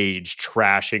of rage,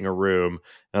 trashing a room. And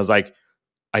I was like,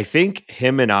 I think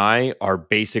him and I are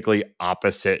basically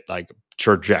opposite like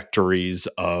trajectories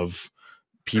of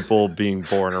people being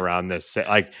born around this.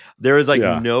 Like there is like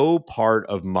no part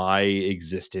of my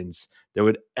existence that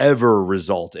would ever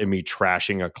result in me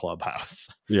trashing a clubhouse.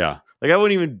 Yeah. Like I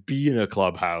wouldn't even be in a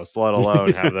clubhouse, let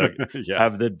alone have the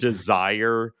have the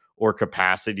desire or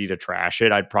capacity to trash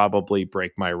it. I'd probably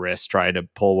break my wrist trying to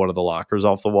pull one of the lockers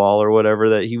off the wall or whatever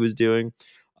that he was doing.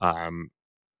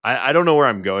 I don't know where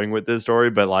I'm going with this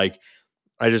story, but like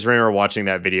I just remember watching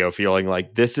that video feeling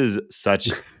like this is such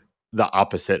the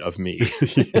opposite of me.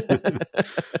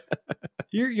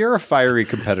 You're a fiery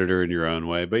competitor in your own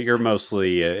way, but you're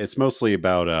mostly it's mostly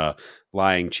about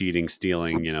lying, cheating,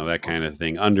 stealing, that kind of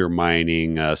thing,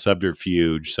 undermining,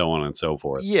 subterfuge, so on and so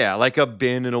forth. Yeah, like a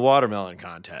bin in a watermelon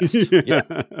contest.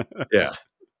 Yeah.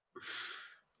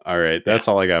 All right, that's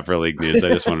all I got for league news. I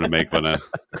just wanted to make fun of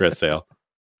Chris Sale.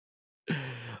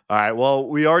 All right. Well,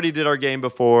 we already did our game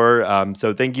before,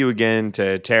 so thank you again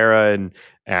to Tara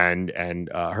and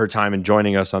her time in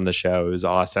joining us on the show. It was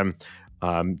awesome.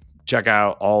 Check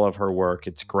out all of her work;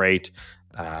 it's great.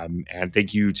 And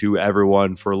thank you to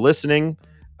everyone for listening.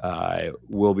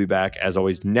 We'll be back as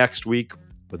always next week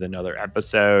with another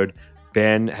episode.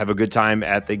 Ben, have a good time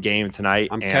at the game tonight.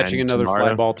 I'm catching another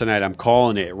fly ball tonight. I'm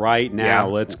calling it right now.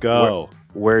 Let's go.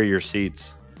 Where are your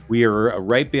seats? We are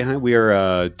right behind. We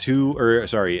are 10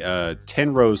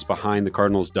 rows behind the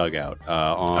Cardinals dugout.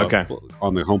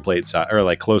 On the home plate side, or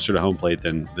like closer to home plate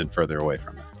than further away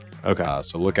from it. Okay.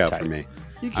 So look out for me.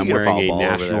 I'm wearing a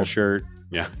national shirt.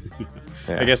 Yeah.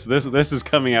 I guess this is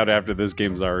coming out after this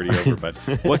game's already over,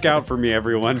 but look out for me,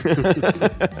 everyone.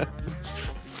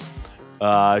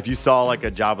 If you saw like a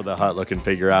Jabba the Hutt looking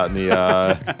figure out in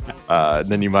the,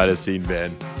 then you might have seen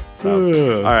Ben.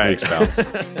 So, all right. Thanks, pal.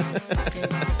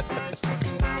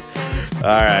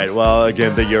 All right. Well,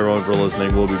 again, thank you everyone for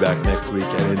listening. We'll be back next week.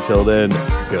 And until then,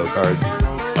 go Cards.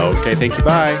 Okay. Thank you.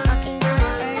 Bye.